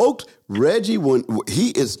 Folks, Reggie, he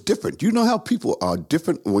is different. You know how people are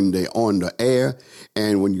different when they're on the air,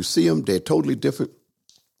 and when you see them, they're totally different?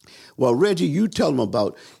 Well, Reggie, you tell them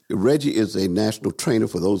about, Reggie is a national trainer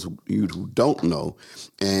for those of you who don't know,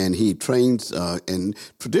 and he trains in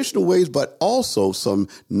traditional ways, but also some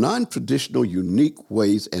non-traditional, unique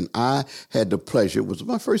ways, and I had the pleasure, it was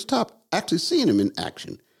my first time actually seeing him in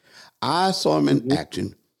action. I saw him in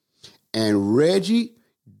action, and Reggie,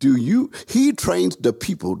 he trains the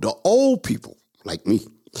people, the old people, like me,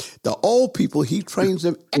 the old people, he trains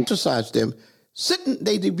them, exercise them,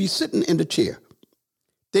 they'd be sitting in the chair.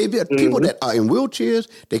 They be people that are in wheelchairs,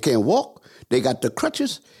 they can't walk, they got the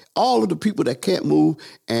crutches, all of the people that can't move,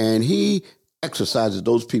 and he exercises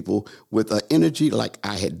those people with an energy like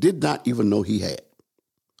I did not even know he had.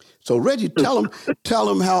 So Reggie, tell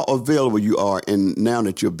them how available you are, and now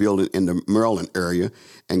that you're building in the Maryland area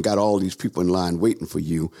and got all these people in line waiting for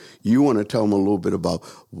you. You want to tell them a little bit about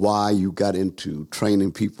why you got into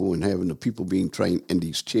training people and having the people being trained in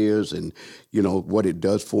these chairs, and what it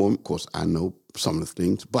does for them. Of course, I know some of the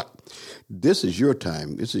things, but this is your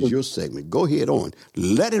time. This is your segment. Go ahead on.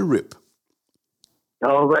 Let it rip.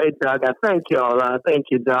 All right, Doc. I thank y'all. Thank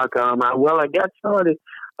you, Doc. I got started.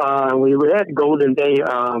 We were at Golden Day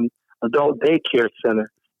Adult Daycare Center.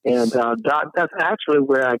 And, Doc, that's actually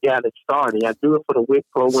where I got it started. I do it for the WIC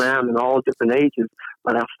program and all different ages.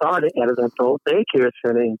 But I started at an adult daycare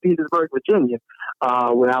center in Petersburg, Virginia,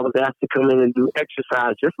 where I was asked to come in and do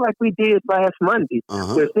exercise, just like we did last Monday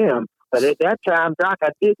with them. But at that time, Doc, I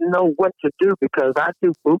didn't know what to do because I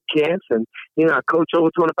do boot camps and, I coach over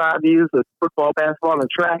 25 years of football, basketball, and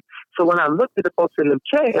track. So when I looked at the folks in the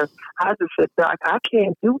chairs, I just said, Doc, I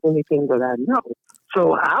can't do anything that I know.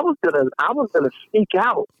 So I was gonna speak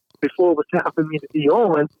out before it was time for me to be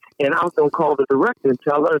on, and I was gonna call the director and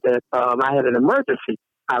tell her that I had an emergency.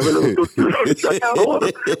 I really was going to shut down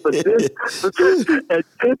order. But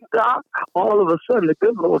then, Doc, all of a sudden, the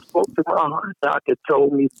good Lord spoke to my heart. Doc had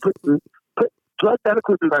told me, plug that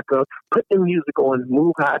equipment back up, put the music on,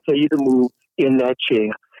 move how I tell you to move in that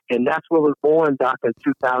chair. And that's what was born, Doc, in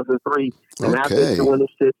 2003. And I've been doing it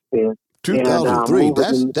since then.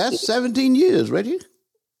 2003. That's 17 years, Reggie.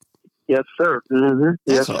 Yes, sir. Mm-hmm.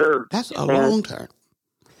 Yes, sir. That's a long time.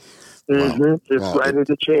 Mm-hmm. Wow. Just right in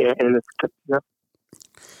the chair. And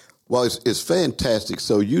Well, it's fantastic.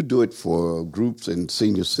 So you do it for groups and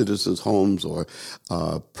senior citizens' homes or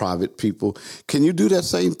private people. Can you do that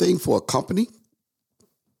same thing for a company?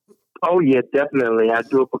 Oh, yeah, definitely. I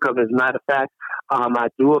do it for companies. As a matter of fact, I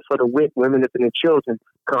do it for the WIC, Women and the Children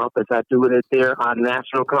Conference. I do it at their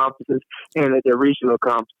national conferences and at their regional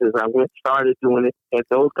conferences. I started doing it at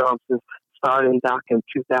those conferences starting, Doc, in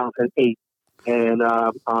 2008. And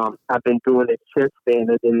I've been doing it since then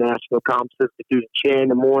at the national conferences. We do the chair in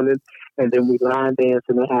the morning, and then we line dance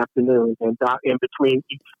in the afternoon, and in between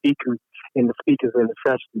each speaker and the speakers in the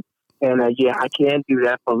session. And, I can do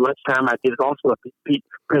that for lunchtime. I did it also at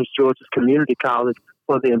Prince George's Community College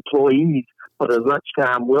for the employees for the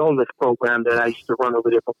lunchtime wellness program that I used to run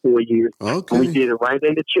over there for 4 years. Okay. And we did it right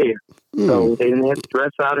in the chair. So they didn't have to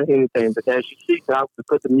dress out or anything. But as you see, Doc, we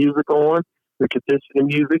put the music on, we condition the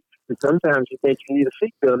music, and sometimes you think you need a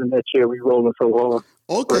seatbelt in that chair. We rolling so hard.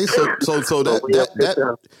 Okay, so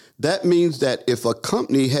that means that if a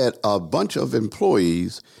company had a bunch of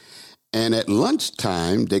employees and at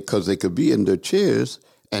lunchtime, because they could be in their chairs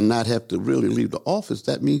and not have to really leave the office,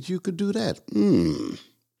 that means you could do that.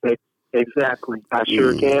 Exactly. I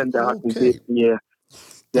sure can, Doc. Okay. Yeah.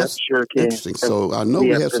 That's sure can. Interesting. So I know we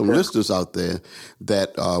have some listeners out there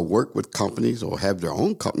that work with companies or have their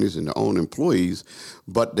own companies and their own employees,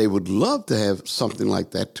 but they would love to have something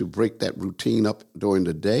like that to break that routine up during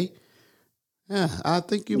the day. Yeah, I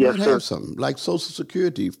think you might have something like Social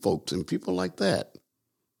Security folks and people like that.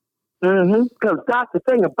 Mm-hmm. Because, Doc, the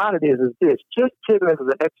thing about it is this. Just 10 minutes of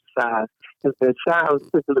exercise has been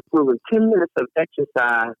scientifically proven. 10 minutes of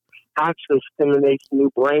exercise actually stimulates new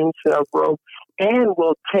brain cell growth and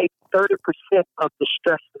will take 30% of the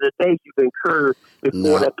stress of the day you've incurred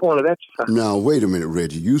before that point of exercise. Now, wait a minute,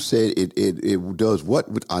 Reggie. You said it does what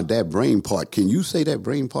with that brain part? Can you say that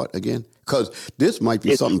brain part again? Because this might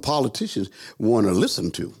be something politicians want to listen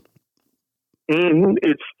to. Mm-hmm.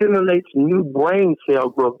 It stimulates new brain cell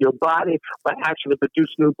growth. Your body will actually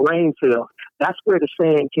produce new brain cells. That's where the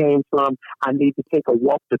saying came from, I need to take a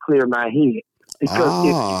walk to clear my head. Because if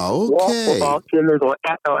you walk for about 10 minutes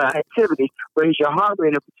or activity, raise your heart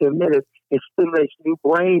rate up to 10 minutes, it stimulates new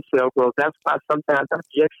brain cell growth. That's why sometimes after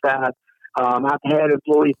the exercise, I've had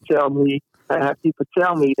employees tell me, I have people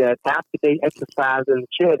tell me that after they exercise in the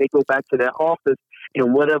chair, they go back to their office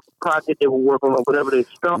and whatever project they were working on, whatever they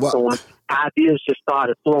stumped on, ideas just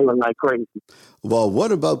started flowing like crazy. Well,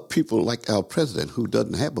 what about people like our president who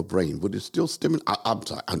doesn't have a brain? Would it still stimulate? I'm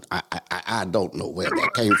sorry, I don't know where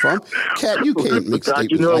that came from. Cat, you can't make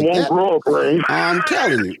statements like that. I'm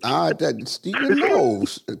telling you, Stephen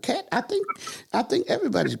knows. Cat, I think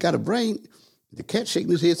everybody's got a brain. The cat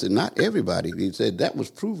shaking his head said, not everybody. He said, that was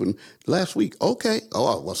proven last week. Okay.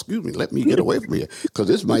 Oh, well, excuse me. Let me get away from here because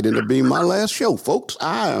this might end up being my last show, folks.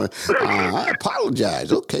 I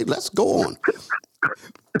apologize. Okay, let's go on.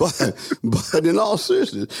 But in all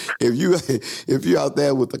seriousness, if you're out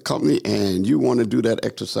there with a company and you want to do that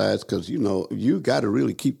exercise, because, you got to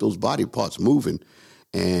really keep those body parts moving.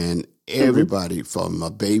 And everybody from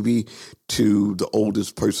a baby to the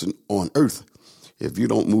oldest person on earth, if you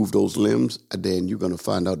don't move those limbs, then you're going to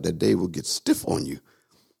find out that they will get stiff on you.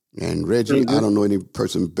 And Reggie, I don't know any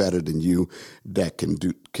person better than you that can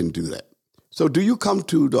do that. So do you come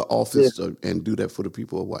to the office and do that for the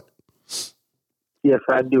people or what? Yes,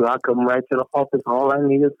 I do. I come right to the office. All I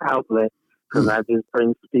need is outlet because I just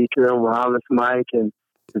bring speaker and wireless mic, and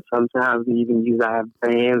sometimes we even I have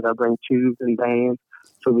bands. I bring tubes and bands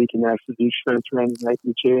so we can actually do strength training like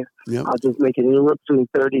the chair. Yep. I'll just make it anywhere between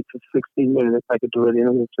 30 to 60 minutes. I could do it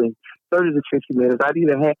anywhere between 30 to 60 minutes. I'd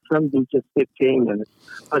either have some do just 15 minutes,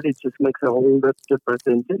 but it just makes a whole lot of difference.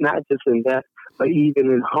 And not just in that, but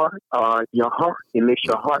even in your heart. It makes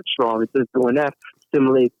your heart strong. It's just doing that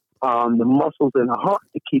stimulates the muscles in the heart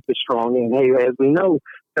to keep it strong. And hey, as we know,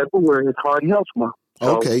 February is Heart Health Month.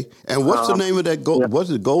 So, okay. And what's the name of that?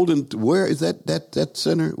 What's it? Golden? Where is that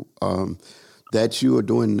center that you are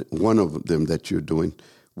doing? One of them that you're doing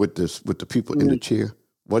with the people in the chair.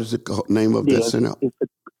 What is the name of that center? It's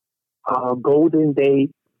a Golden Day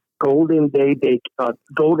Adult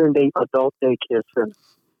Daycare Center.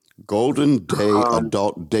 Golden Day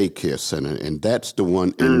Adult Daycare Center, and that's the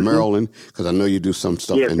one in Maryland, because I know you do some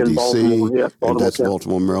stuff in D.C., and that's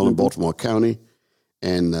Baltimore, Maryland, Baltimore County.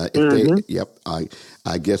 And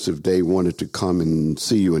I guess if they wanted to come and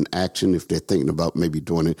see you in action, if they're thinking about maybe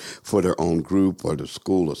doing it for their own group or the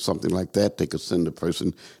school or something like that, they could send a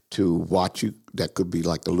person to watch you. That could be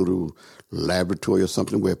like a little laboratory or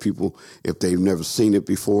something where people, if they've never seen it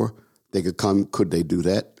before, they could come. Could they do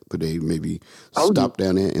that? Could they maybe stop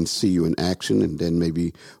down there and see you in action and then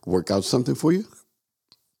maybe work out something for you?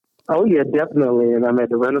 Oh, yeah, definitely. And I'm at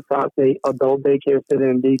the Renaissance Adult Daycare Center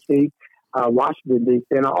in D.C., Washington, D.C.,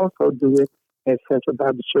 and I also do it at Central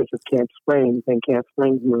Baptist Church of Camp Springs in Camp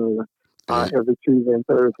Springs, Maryland, every Tuesday and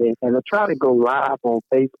Thursday. And I try to go live on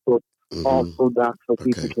Facebook also, Doc, so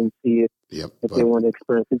people can see it if they want to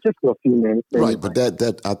experience it just for a few minutes. Right, but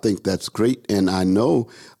that I think that's great. And I know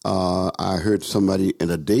I heard somebody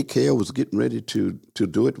in a daycare was getting ready to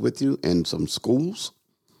do it with you and some schools.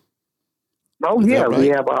 Oh, yeah, right? We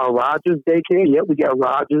have Rogers Daycare. Yeah, we got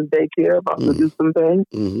Rogers Daycare about to do some things.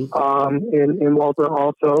 In Walter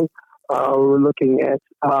also. We're looking at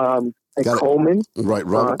Coleman. Right,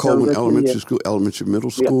 Robert Coleman Elementary School, Elementary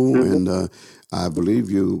Middle School, and I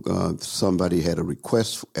believe somebody had a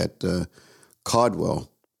request at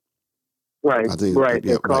Cardwell. Right, I think, right.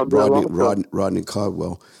 Rodney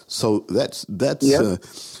Cardwell. So that's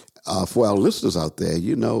for our listeners out there.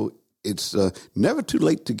 It's never too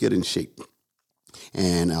late to get in shape,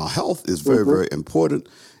 and our health is very, very important.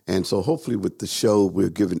 And so hopefully with the show, we're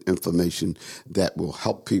giving information that will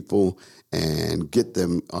help people and get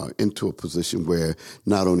them into a position where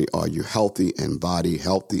not only are you healthy in body,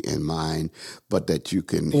 healthy in mind, but that you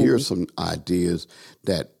can hear some ideas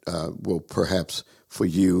that will perhaps for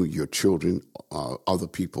you, your children, other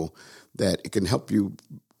people, that it can help you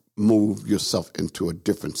move yourself into a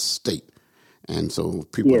different state. And so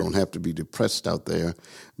people don't have to be depressed out there.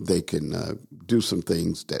 They can do some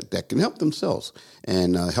things that can help themselves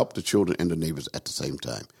and help the children and the neighbors at the same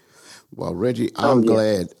time. Well, Reggie, I'm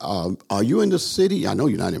glad. Are you in the city? I know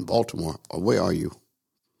you're not in Baltimore. Or where are you?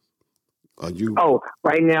 Are you? Oh,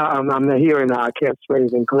 right now I'm here in Camp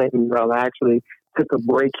Springs in Clinton. Well, I actually took a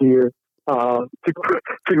break here. Took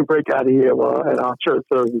a break out of here at our church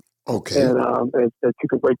service. Okay. And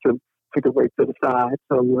took a break to the side.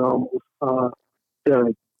 So we're almost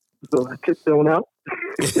done. So I kicked on out.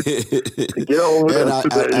 Get over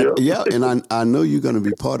and I know you're going to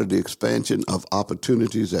be part of the expansion of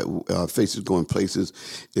opportunities that Faces Going Places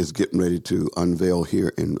is getting ready to unveil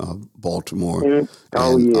here in Baltimore. A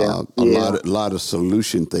lot of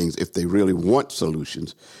solution things. If they really want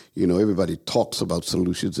solutions, everybody talks about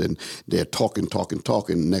solutions and they're talking.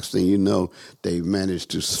 Next thing you know, they manage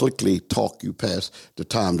to slickly talk you past the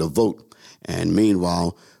time to vote. And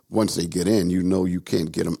meanwhile, once they get in, you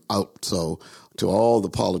can't get them out. So to all the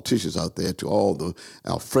politicians out there, to all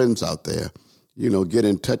our friends out there, get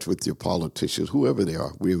in touch with your politicians, whoever they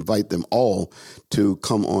are. We invite them all to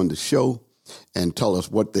come on the show and tell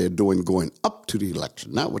us what they're doing going up to the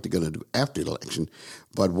election, not what they're going to do after the election,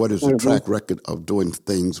 but what is the track record of doing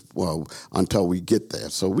things until we get there.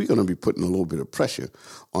 So we're going to be putting a little bit of pressure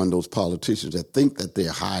on those politicians that think that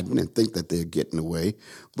they're hiding and think that they're getting away,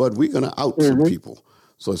 but we're going to out some people.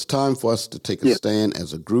 So it's time for us to take a stand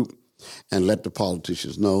as a group and let the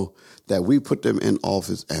politicians know that we put them in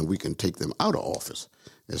office and we can take them out of office.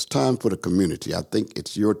 It's time for the community. I think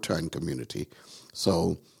it's your turn, community.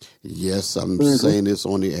 So, yes, I'm saying this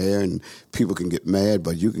on the air and people can get mad,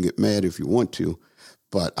 but you can get mad if you want to.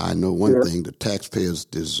 But I know one thing, the taxpayers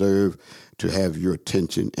deserve to have your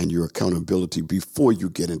attention and your accountability before you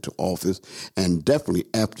get into office and definitely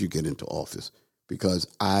after you get into office. because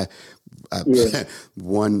Yeah.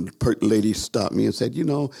 one lady stopped me and said, you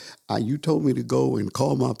told me to go and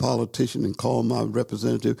call my politician and call my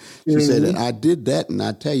representative. She said, and I did that, and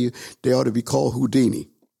I tell you, they ought to be called Houdini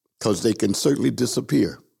because they can certainly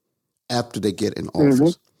disappear after they get in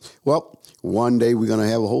office. Well, one day we're going to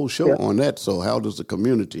have a whole show on that. So how does the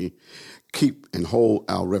community keep and hold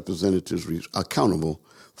our representatives accountable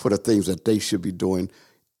for the things that they should be doing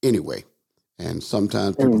anyway? And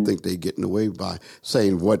sometimes people think they're getting away by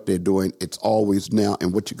saying what they're doing. It's always now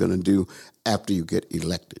and what you're going to do after you get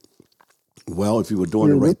elected. Well, if you were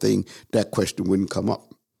doing the right thing, that question wouldn't come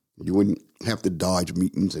up. You wouldn't have to dodge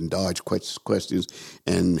meetings and dodge questions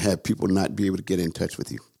and have people not be able to get in touch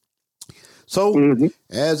with you. So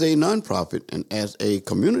as a nonprofit and as a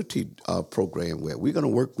community program where we're going to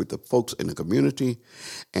work with the folks in the community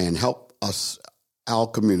and help our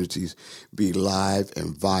communities be live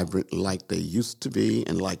and vibrant like they used to be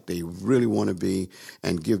and like they really want to be,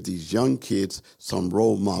 and give these young kids some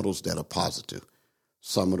role models that are positive.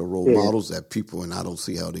 Some of the role models that people, and I don't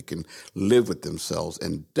see how they can live with themselves,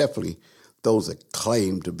 and definitely those that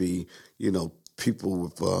claim to be, people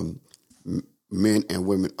with men and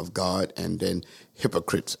women of God, and then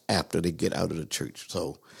hypocrites after they get out of the church.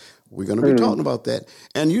 So we're going to be talking about that.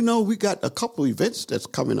 And, we got a couple of events that's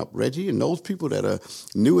coming up, Reggie, and those people that are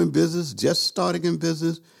new in business, just starting in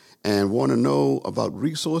business, and want to know about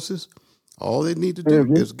resources, all they need to do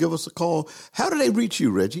is give us a call. How do they reach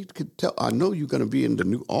you, Reggie? I know you're going to be in the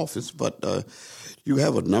new office, but you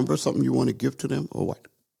have a number, something you want to give to them, or what?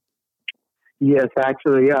 Yes,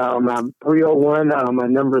 actually, I'm 301. My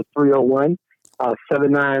number is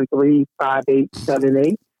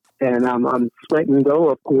 301-793-5878. And I'm Sweat and Go,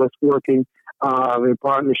 of course, working in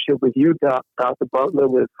partnership with you, Dr. Butler,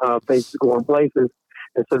 with Faces Going Places.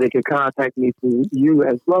 And so they can contact me through you,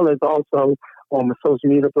 as well as also on my social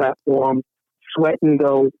media platform, Sweat and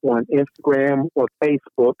Go on Instagram or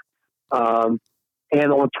Facebook, and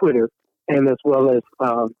on Twitter, and as well as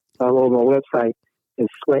on my website is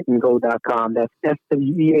sweatandgo.com. That's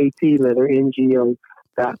SWEAT letter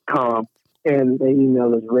NGO.com. And the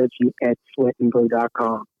email is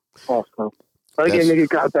reggie@sweatandgo.com also. So again, they can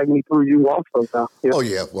contact me through you also. So, yeah. Oh,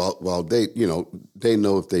 yeah. Well, they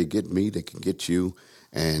know if they get me, they can get you,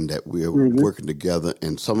 and that we're working together.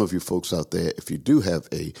 And some of you folks out there, if you do have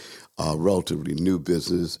a relatively new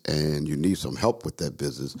business and you need some help with that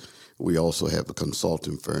business, we also have a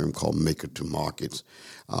consulting firm called Maker to Markets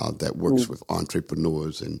that works with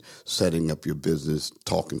entrepreneurs and setting up your business,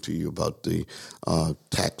 talking to you about the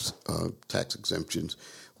tax exemptions.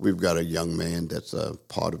 We've got a young man that's a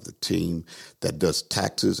part of the team that does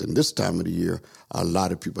taxes. And this time of the year, a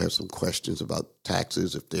lot of people have some questions about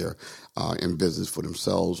taxes if they're in business for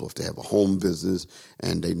themselves or if they have a home business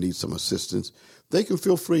and they need some assistance. They can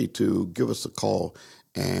feel free to give us a call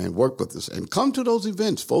and work with us and come to those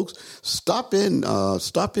events, folks. Stop into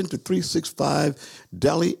 365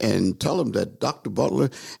 Deli and tell them that Dr. Butler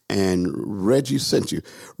and Reggie sent you.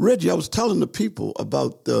 Reggie, I was telling the people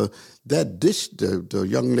about that dish the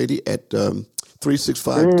young lady at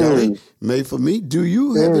 365 Deli made for me. Do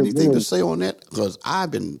you have anything to say on that? Because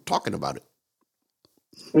I've been talking about it.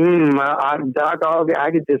 I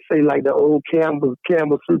could just say like the old Campbell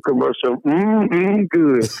soup commercial.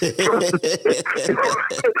 Good.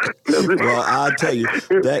 Well, I'll tell you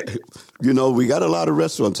that, we got a lot of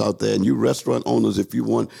restaurants out there, and you restaurant owners, if you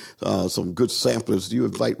want some good samplers, you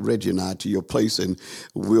invite Reggie and I to your place, and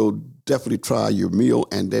we'll definitely try your meal,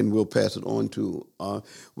 and then we'll pass it on to our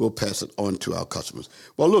customers.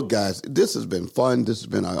 Well, look, guys, this has been fun. This has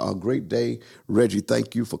been a great day. Reggie,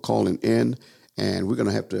 thank you for calling in. And we're going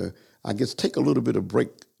to have to, I guess, take a little bit of break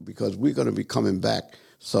because we're going to be coming back.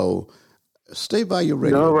 So stay by your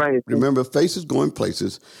radio. All right. Remember, Faces Going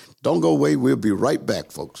Places. Don't go away. We'll be right back,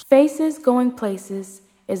 folks. Faces Going Places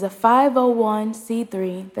is a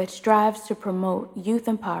 501c3 that strives to promote youth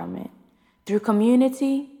empowerment through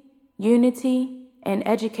community, unity, and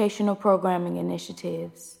educational programming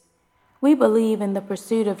initiatives. We believe in the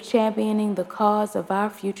pursuit of championing the cause of our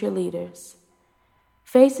future leaders.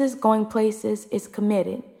 Faces Going Places is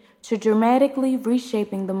committed to dramatically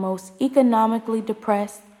reshaping the most economically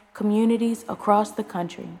depressed communities across the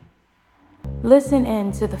country. Listen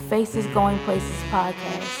in to the Faces Going Places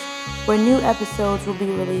podcast, where new episodes will be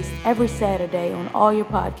released every Saturday on all your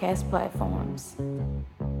podcast platforms.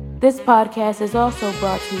 This podcast is also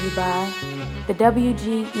brought to you by the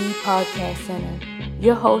WGE Podcast Center,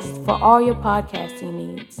 your host for all your podcasting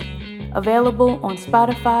needs. Available on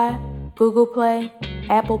Spotify, Google Play,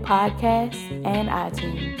 Apple Podcasts, and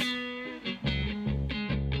iTunes.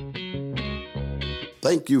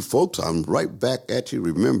 Thank you, folks. I'm right back at you.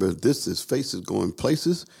 Remember, this is Faces Going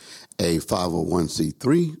Places, a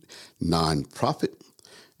 501c3 nonprofit.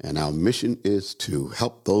 And our mission is to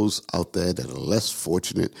help those out there that are less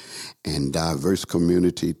fortunate and diverse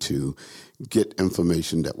community to get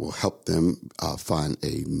information that will help them find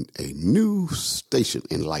a new station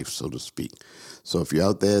in life, so to speak. So if you're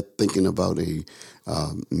out there thinking about a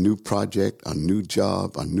new project, a new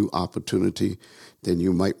job, a new opportunity, then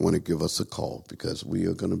you might want to give us a call, because we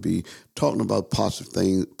are going to be talking about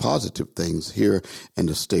positive things here in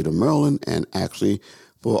the state of Maryland, and actually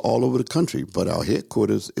for all over the country. But our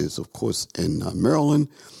headquarters is, of course, in Maryland,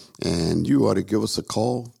 and you ought to give us a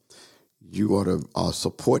call. You ought to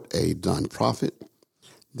support a nonprofit.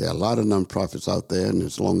 There are a lot of nonprofits out there, and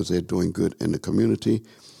as long as they're doing good in the community,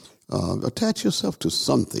 attach yourself to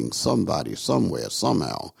something, somebody, somewhere,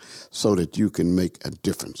 somehow, so that you can make a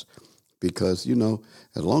difference. Because, you know,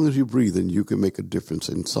 as long as you're breathing, you can make a difference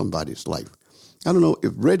in somebody's life. I don't know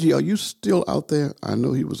if Reggie, are you still out there? I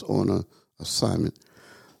know he was on a assignment.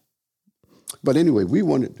 But anyway, we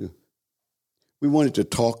wanted to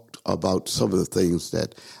talk about some of the things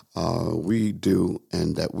that we do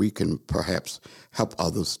and that we can perhaps help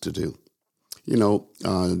others to do. You know,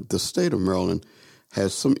 the state of Maryland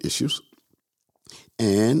has some issues,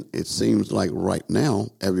 and it seems like right now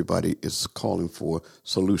everybody is calling for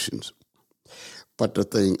solutions. But the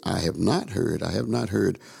thing I have not heard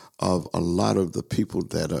of a lot of the people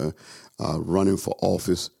that are running for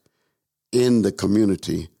office in the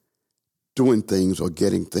community doing things or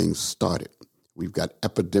getting things started. We've got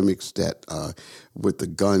epidemics that with the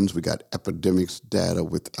guns, we got epidemics data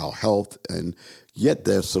with our health, and yet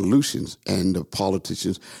there are solutions, and the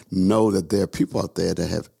politicians know that there are people out there that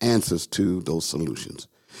have answers to those solutions.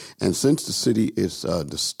 And since the city is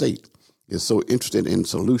the state is so interested in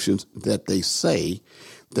solutions that they say,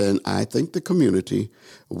 then I think the community,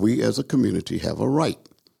 we as a community have a right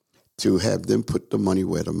to have them put the money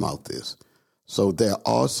where the mouth is. So there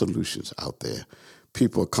are solutions out there.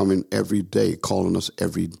 People are coming every day, calling us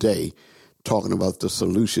every day, talking about the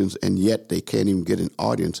solutions, and yet they can't even get an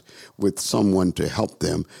audience with someone to help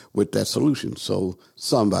them with that solution. So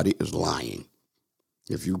somebody is lying.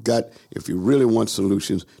 If you really want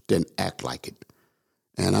solutions, then act like it.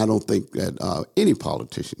 And I don't think that any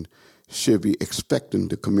politician should be expecting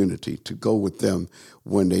the community to go with them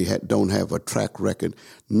when they don't have a track record,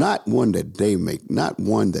 not one that they make, not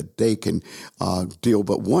one that they can deal,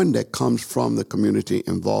 but one that comes from the community,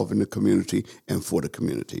 involving the community, and for the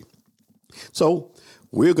community. So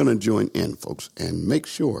we're going to join in, folks, and make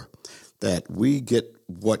sure that we get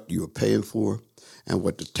what you're paying for and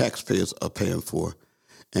what the taxpayers are paying for.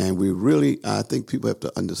 And I think people have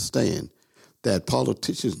to understand that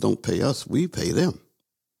politicians don't pay us, we pay them.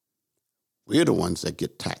 We're the ones that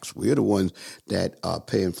get taxed. We're the ones that are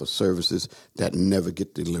paying for services that never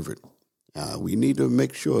get delivered. We need to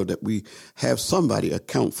make sure that we have somebody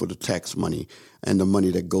account for the tax money and the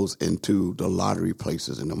money that goes into the lottery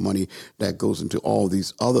places and the money that goes into all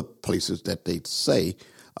these other places that they say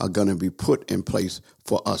are going to be put in place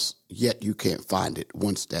for us, yet you can't find it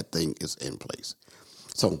once that thing is in place.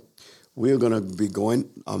 So we're going to be going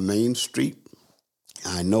on Main Street.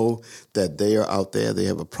 I know that they are out there. They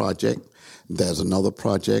have a project. There's another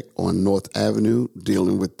project on North Avenue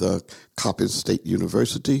dealing with the Coppin State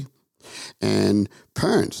University. And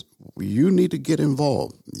parents, you need to get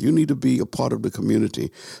involved. You need to be a part of the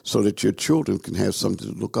community so that your children can have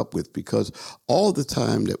something to look up with, because all the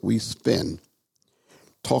time that we spend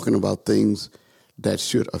talking about things that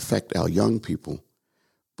should affect our young people,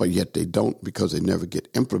 but yet they don't because they never get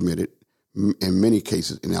implemented in many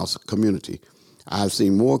cases in our community. I've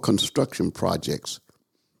seen more construction projects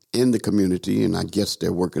in the community, and I guess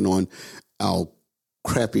they're working on our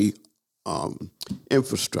crappy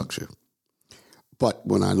infrastructure. But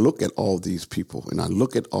when I look at all these people and I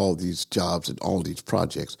look at all these jobs and all these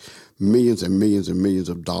projects, millions and millions and millions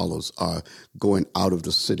of dollars are going out of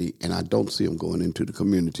the city, and I don't see them going into the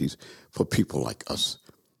communities for people like us.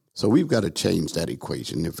 So we've got to change that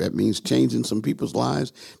equation. If that means changing some people's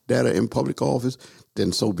lives that are in public office,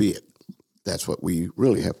 then so be it. That's what we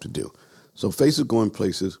really have to do. So Faces Going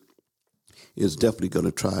Places is definitely going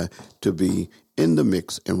to try to be in the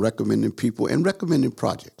mix and recommending people and recommending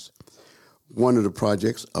projects. One of the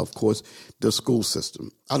projects, of course, the school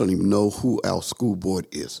system. I don't even know who our school board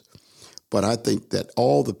is, but I think that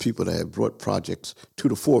all the people that have brought projects to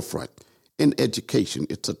the forefront in education,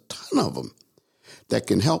 it's a ton of them that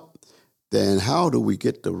can help. Then how do we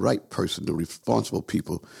get the right person, the responsible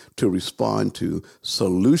people, to respond to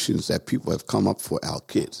solutions that people have come up for our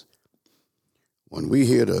kids? When we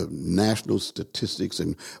hear the national statistics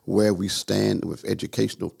and where we stand with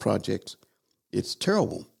educational projects, it's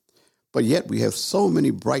terrible. But yet we have so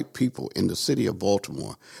many bright people in the city of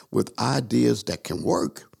Baltimore with ideas that can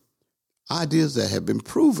work, ideas that have been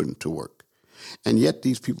proven to work. And yet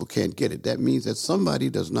these people can't get it. That means that somebody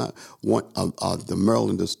does not want the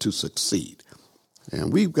Marylanders to succeed.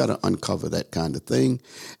 And we've got to uncover that kind of thing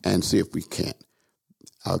and see if we can't.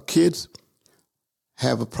 Our kids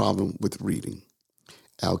have a problem with reading.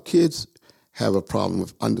 Our kids have a problem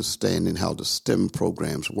with understanding how the STEM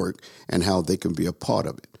programs work and how they can be a part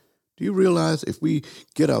of it. Do you realize if we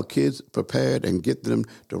get our kids prepared and get them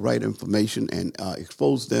the right information and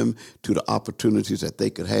expose them to the opportunities that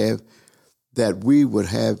they could have, that we would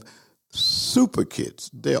have super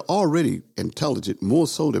kids? They're already intelligent, more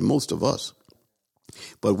so than most of us.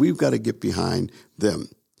 But we've got to get behind them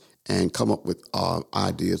and come up with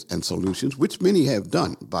ideas and solutions, which many have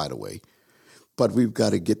done, by the way. But we've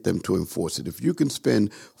got to get them to enforce it. If you can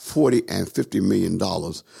spend $40 and $50 million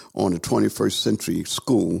on a 21st century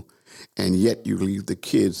school, and yet you leave the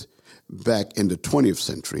kids back in the 20th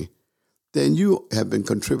century, then you have been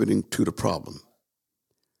contributing to the problem.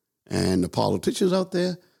 And the politicians out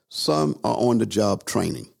there, some are on the job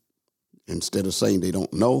training. Instead of saying they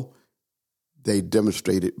don't know, they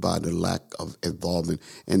demonstrate it by the lack of involvement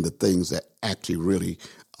in the things that actually really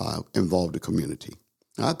involve the community.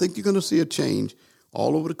 Now, I think you're going to see a change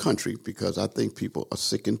all over the country because I think people are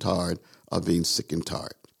sick and tired of being sick and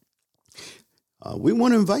tired. We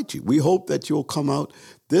want to invite you. We hope that you'll come out.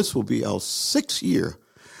 This will be our 6th year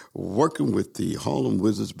working with the Harlem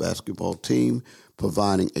Wizards basketball team,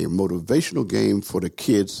 providing a motivational game for the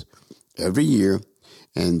kids every year.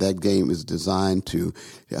 And that game is designed to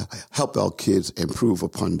help our kids improve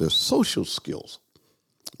upon their social skills.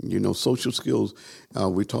 You know, social skills,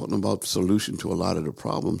 we're talking about solution to a lot of the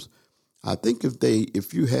problems. I think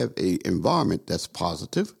if you have an environment that's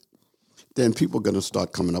positive, then people are going to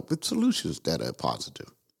start coming up with solutions that are positive.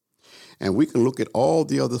 And we can look at all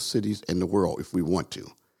the other cities in the world if we want to.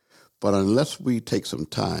 But unless we take some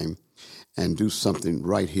time and do something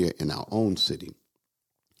right here in our own city,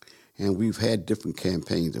 and we've had different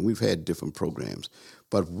campaigns and we've had different programs,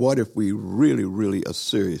 but what if we really, really are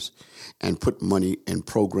serious and put money in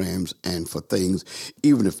programs and for things,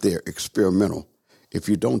 even if they're experimental? If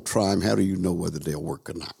you don't try them, how do you know whether they'll work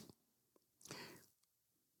or not?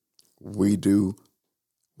 We do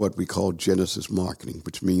what we call Genesis marketing,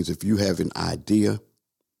 which means if you have an idea,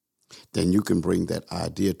 then you can bring that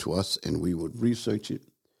idea to us and we will research it.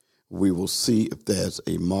 We will see if there's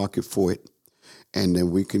a market for it, and then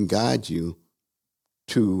we can guide you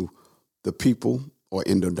to the people or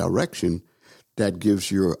in the direction that gives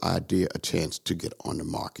your idea a chance to get on the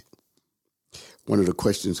market. One of the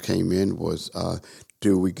questions came in was,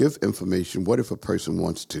 do we give information? What if a person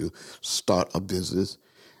wants to start a business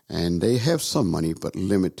and they have some money but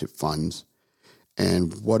limited funds?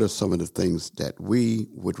 And what are some of the things that we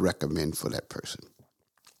would recommend for that person?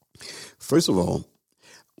 First of all,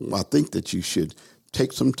 I think that you should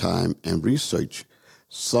take some time and research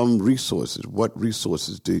some resources. What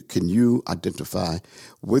resources can you identify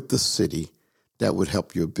with the city that would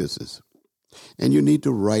help your business? And you need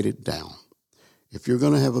to write it down. If you're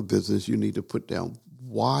going to have a business, you need to put down,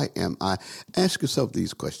 why am I? Ask yourself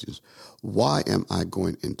these questions. Why am I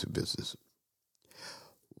going into business?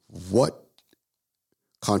 What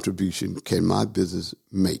contribution can my business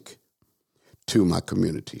make to my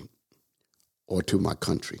community or to my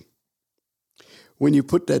country? When you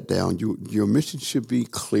put that down, your mission should be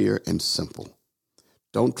clear and simple.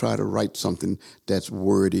 Don't try to write something that's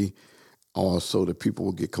wordy or so that people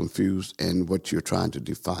will get confused in what you're trying to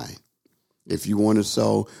define. If you want to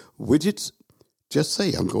sell widgets, just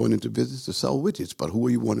say, I'm going into business to sell widgets, but who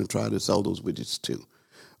are you want to try to sell those widgets to?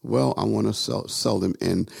 Well, I want to sell them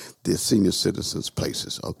in the senior citizens'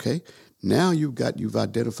 places, okay? Now you've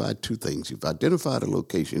identified two things. You've identified a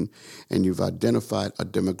location and you've identified a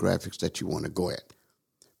demographics that you want to go at.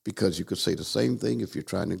 Because you could say the same thing if you're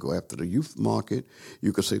trying to go after the youth market.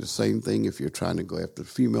 You could say the same thing if you're trying to go after the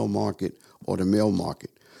female market or the male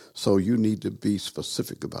market. So you need to be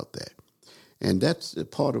specific about that. And that's a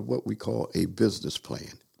part of what we call a business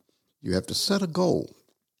plan. You have to set a goal.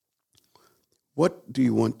 What do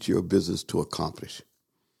you want your business to accomplish?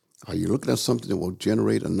 Are you looking at something that will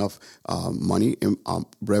generate enough money and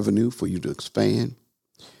revenue for you to expand?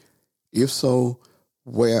 If so,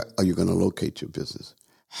 where are you going to locate your business?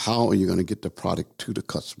 How are you going to get the product to the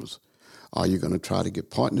customers? Are you going to try to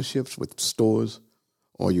get partnerships with stores,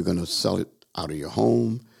 or are you going to sell it out of your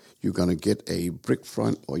home? You're going to get a brick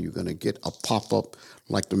front, or you're going to get a pop-up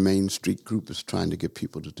like the Main Street Group is trying to get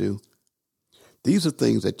people to do? These are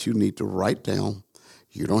things that you need to write down.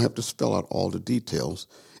 You don't have to spell out all the details.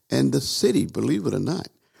 And the city, believe it or not,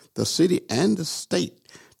 the city and the state,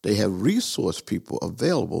 they have resource people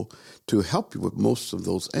available to help you with most of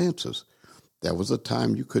those answers. There was a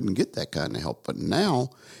time you couldn't get that kind of help. But now,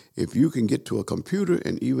 if you can get to a computer,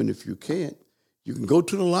 and even if you can't, you can go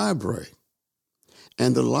to the library.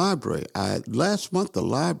 And the library, last month, the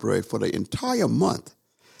library for the entire month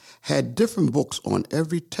had different books on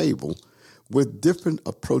every table with different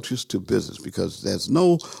approaches to business, because there's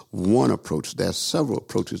no one approach. There's several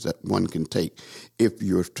approaches that one can take if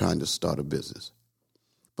you're trying to start a business.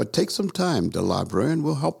 But take some time. The librarian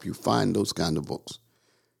will help you find those kind of books.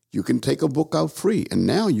 You can take a book out free, and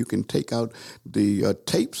now you can take out the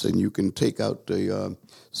tapes, and you can take out the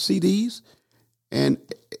CDs, and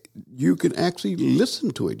you can actually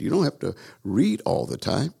listen to it. You don't have to read all the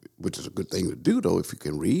time, which is a good thing to do, though, if you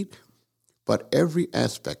can read. But every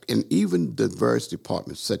aspect, and even the various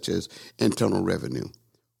departments, such as internal revenue.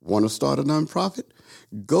 Want to start a nonprofit?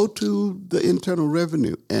 Go to the internal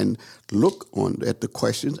revenue and look at the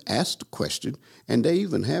questions, ask the question, and they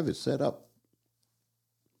even have it set up.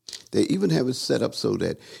 They even have it set up so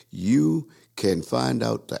that you can find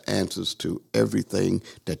out the answers to everything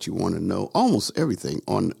that you want to know, almost everything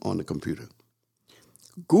on the computer.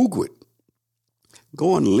 Google it.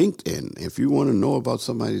 Go on LinkedIn if you want to know about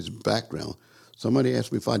somebody's background. Somebody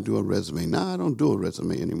asked me if I do a resume. No, I don't do a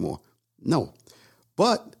resume anymore. No.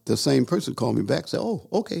 But the same person called me back and said, oh,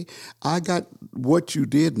 okay, I got what you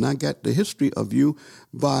did and I got the history of you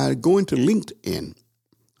by going to LinkedIn.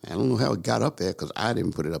 I don't know how it got up there because I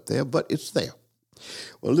didn't put it up there, but it's there.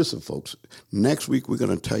 Well, listen, folks, next week we're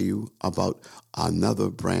going to tell you about another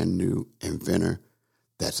brand new inventor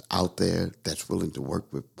that's out there that's willing to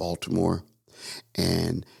work with Baltimore.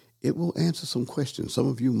 And it will answer some questions. Some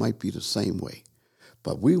of you might be the same way.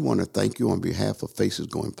 But we want to thank you on behalf of Faces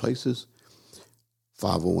Going Places,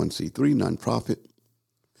 501c3 nonprofit.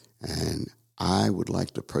 And I would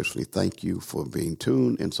like to personally thank you for being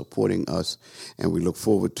tuned and supporting us. And we look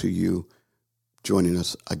forward to you joining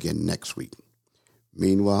us again next week.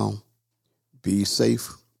 Meanwhile, be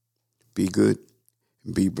safe, be good,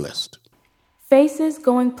 and be blessed. Faces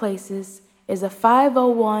Going Places is a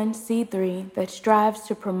 501c3 that strives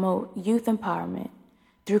to promote youth empowerment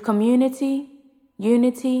through community,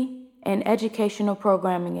 unity, and educational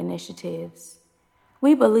programming initiatives.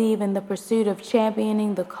 We believe in the pursuit of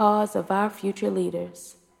championing the cause of our future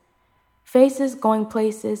leaders. Faces Going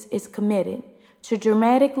Places is committed to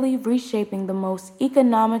dramatically reshaping the most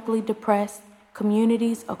economically depressed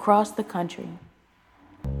communities across the country.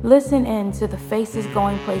 Listen in to the Faces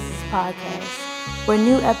Going Places podcast, where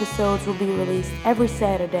new episodes will be released every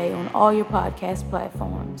Saturday on all your podcast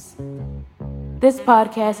platforms. This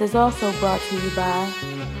podcast is also brought to you by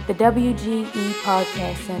the WGE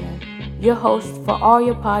Podcast Center, your host for all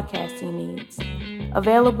your podcasting needs.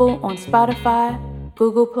 Available on Spotify,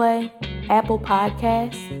 Google Play, Apple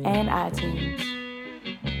Podcasts, and iTunes.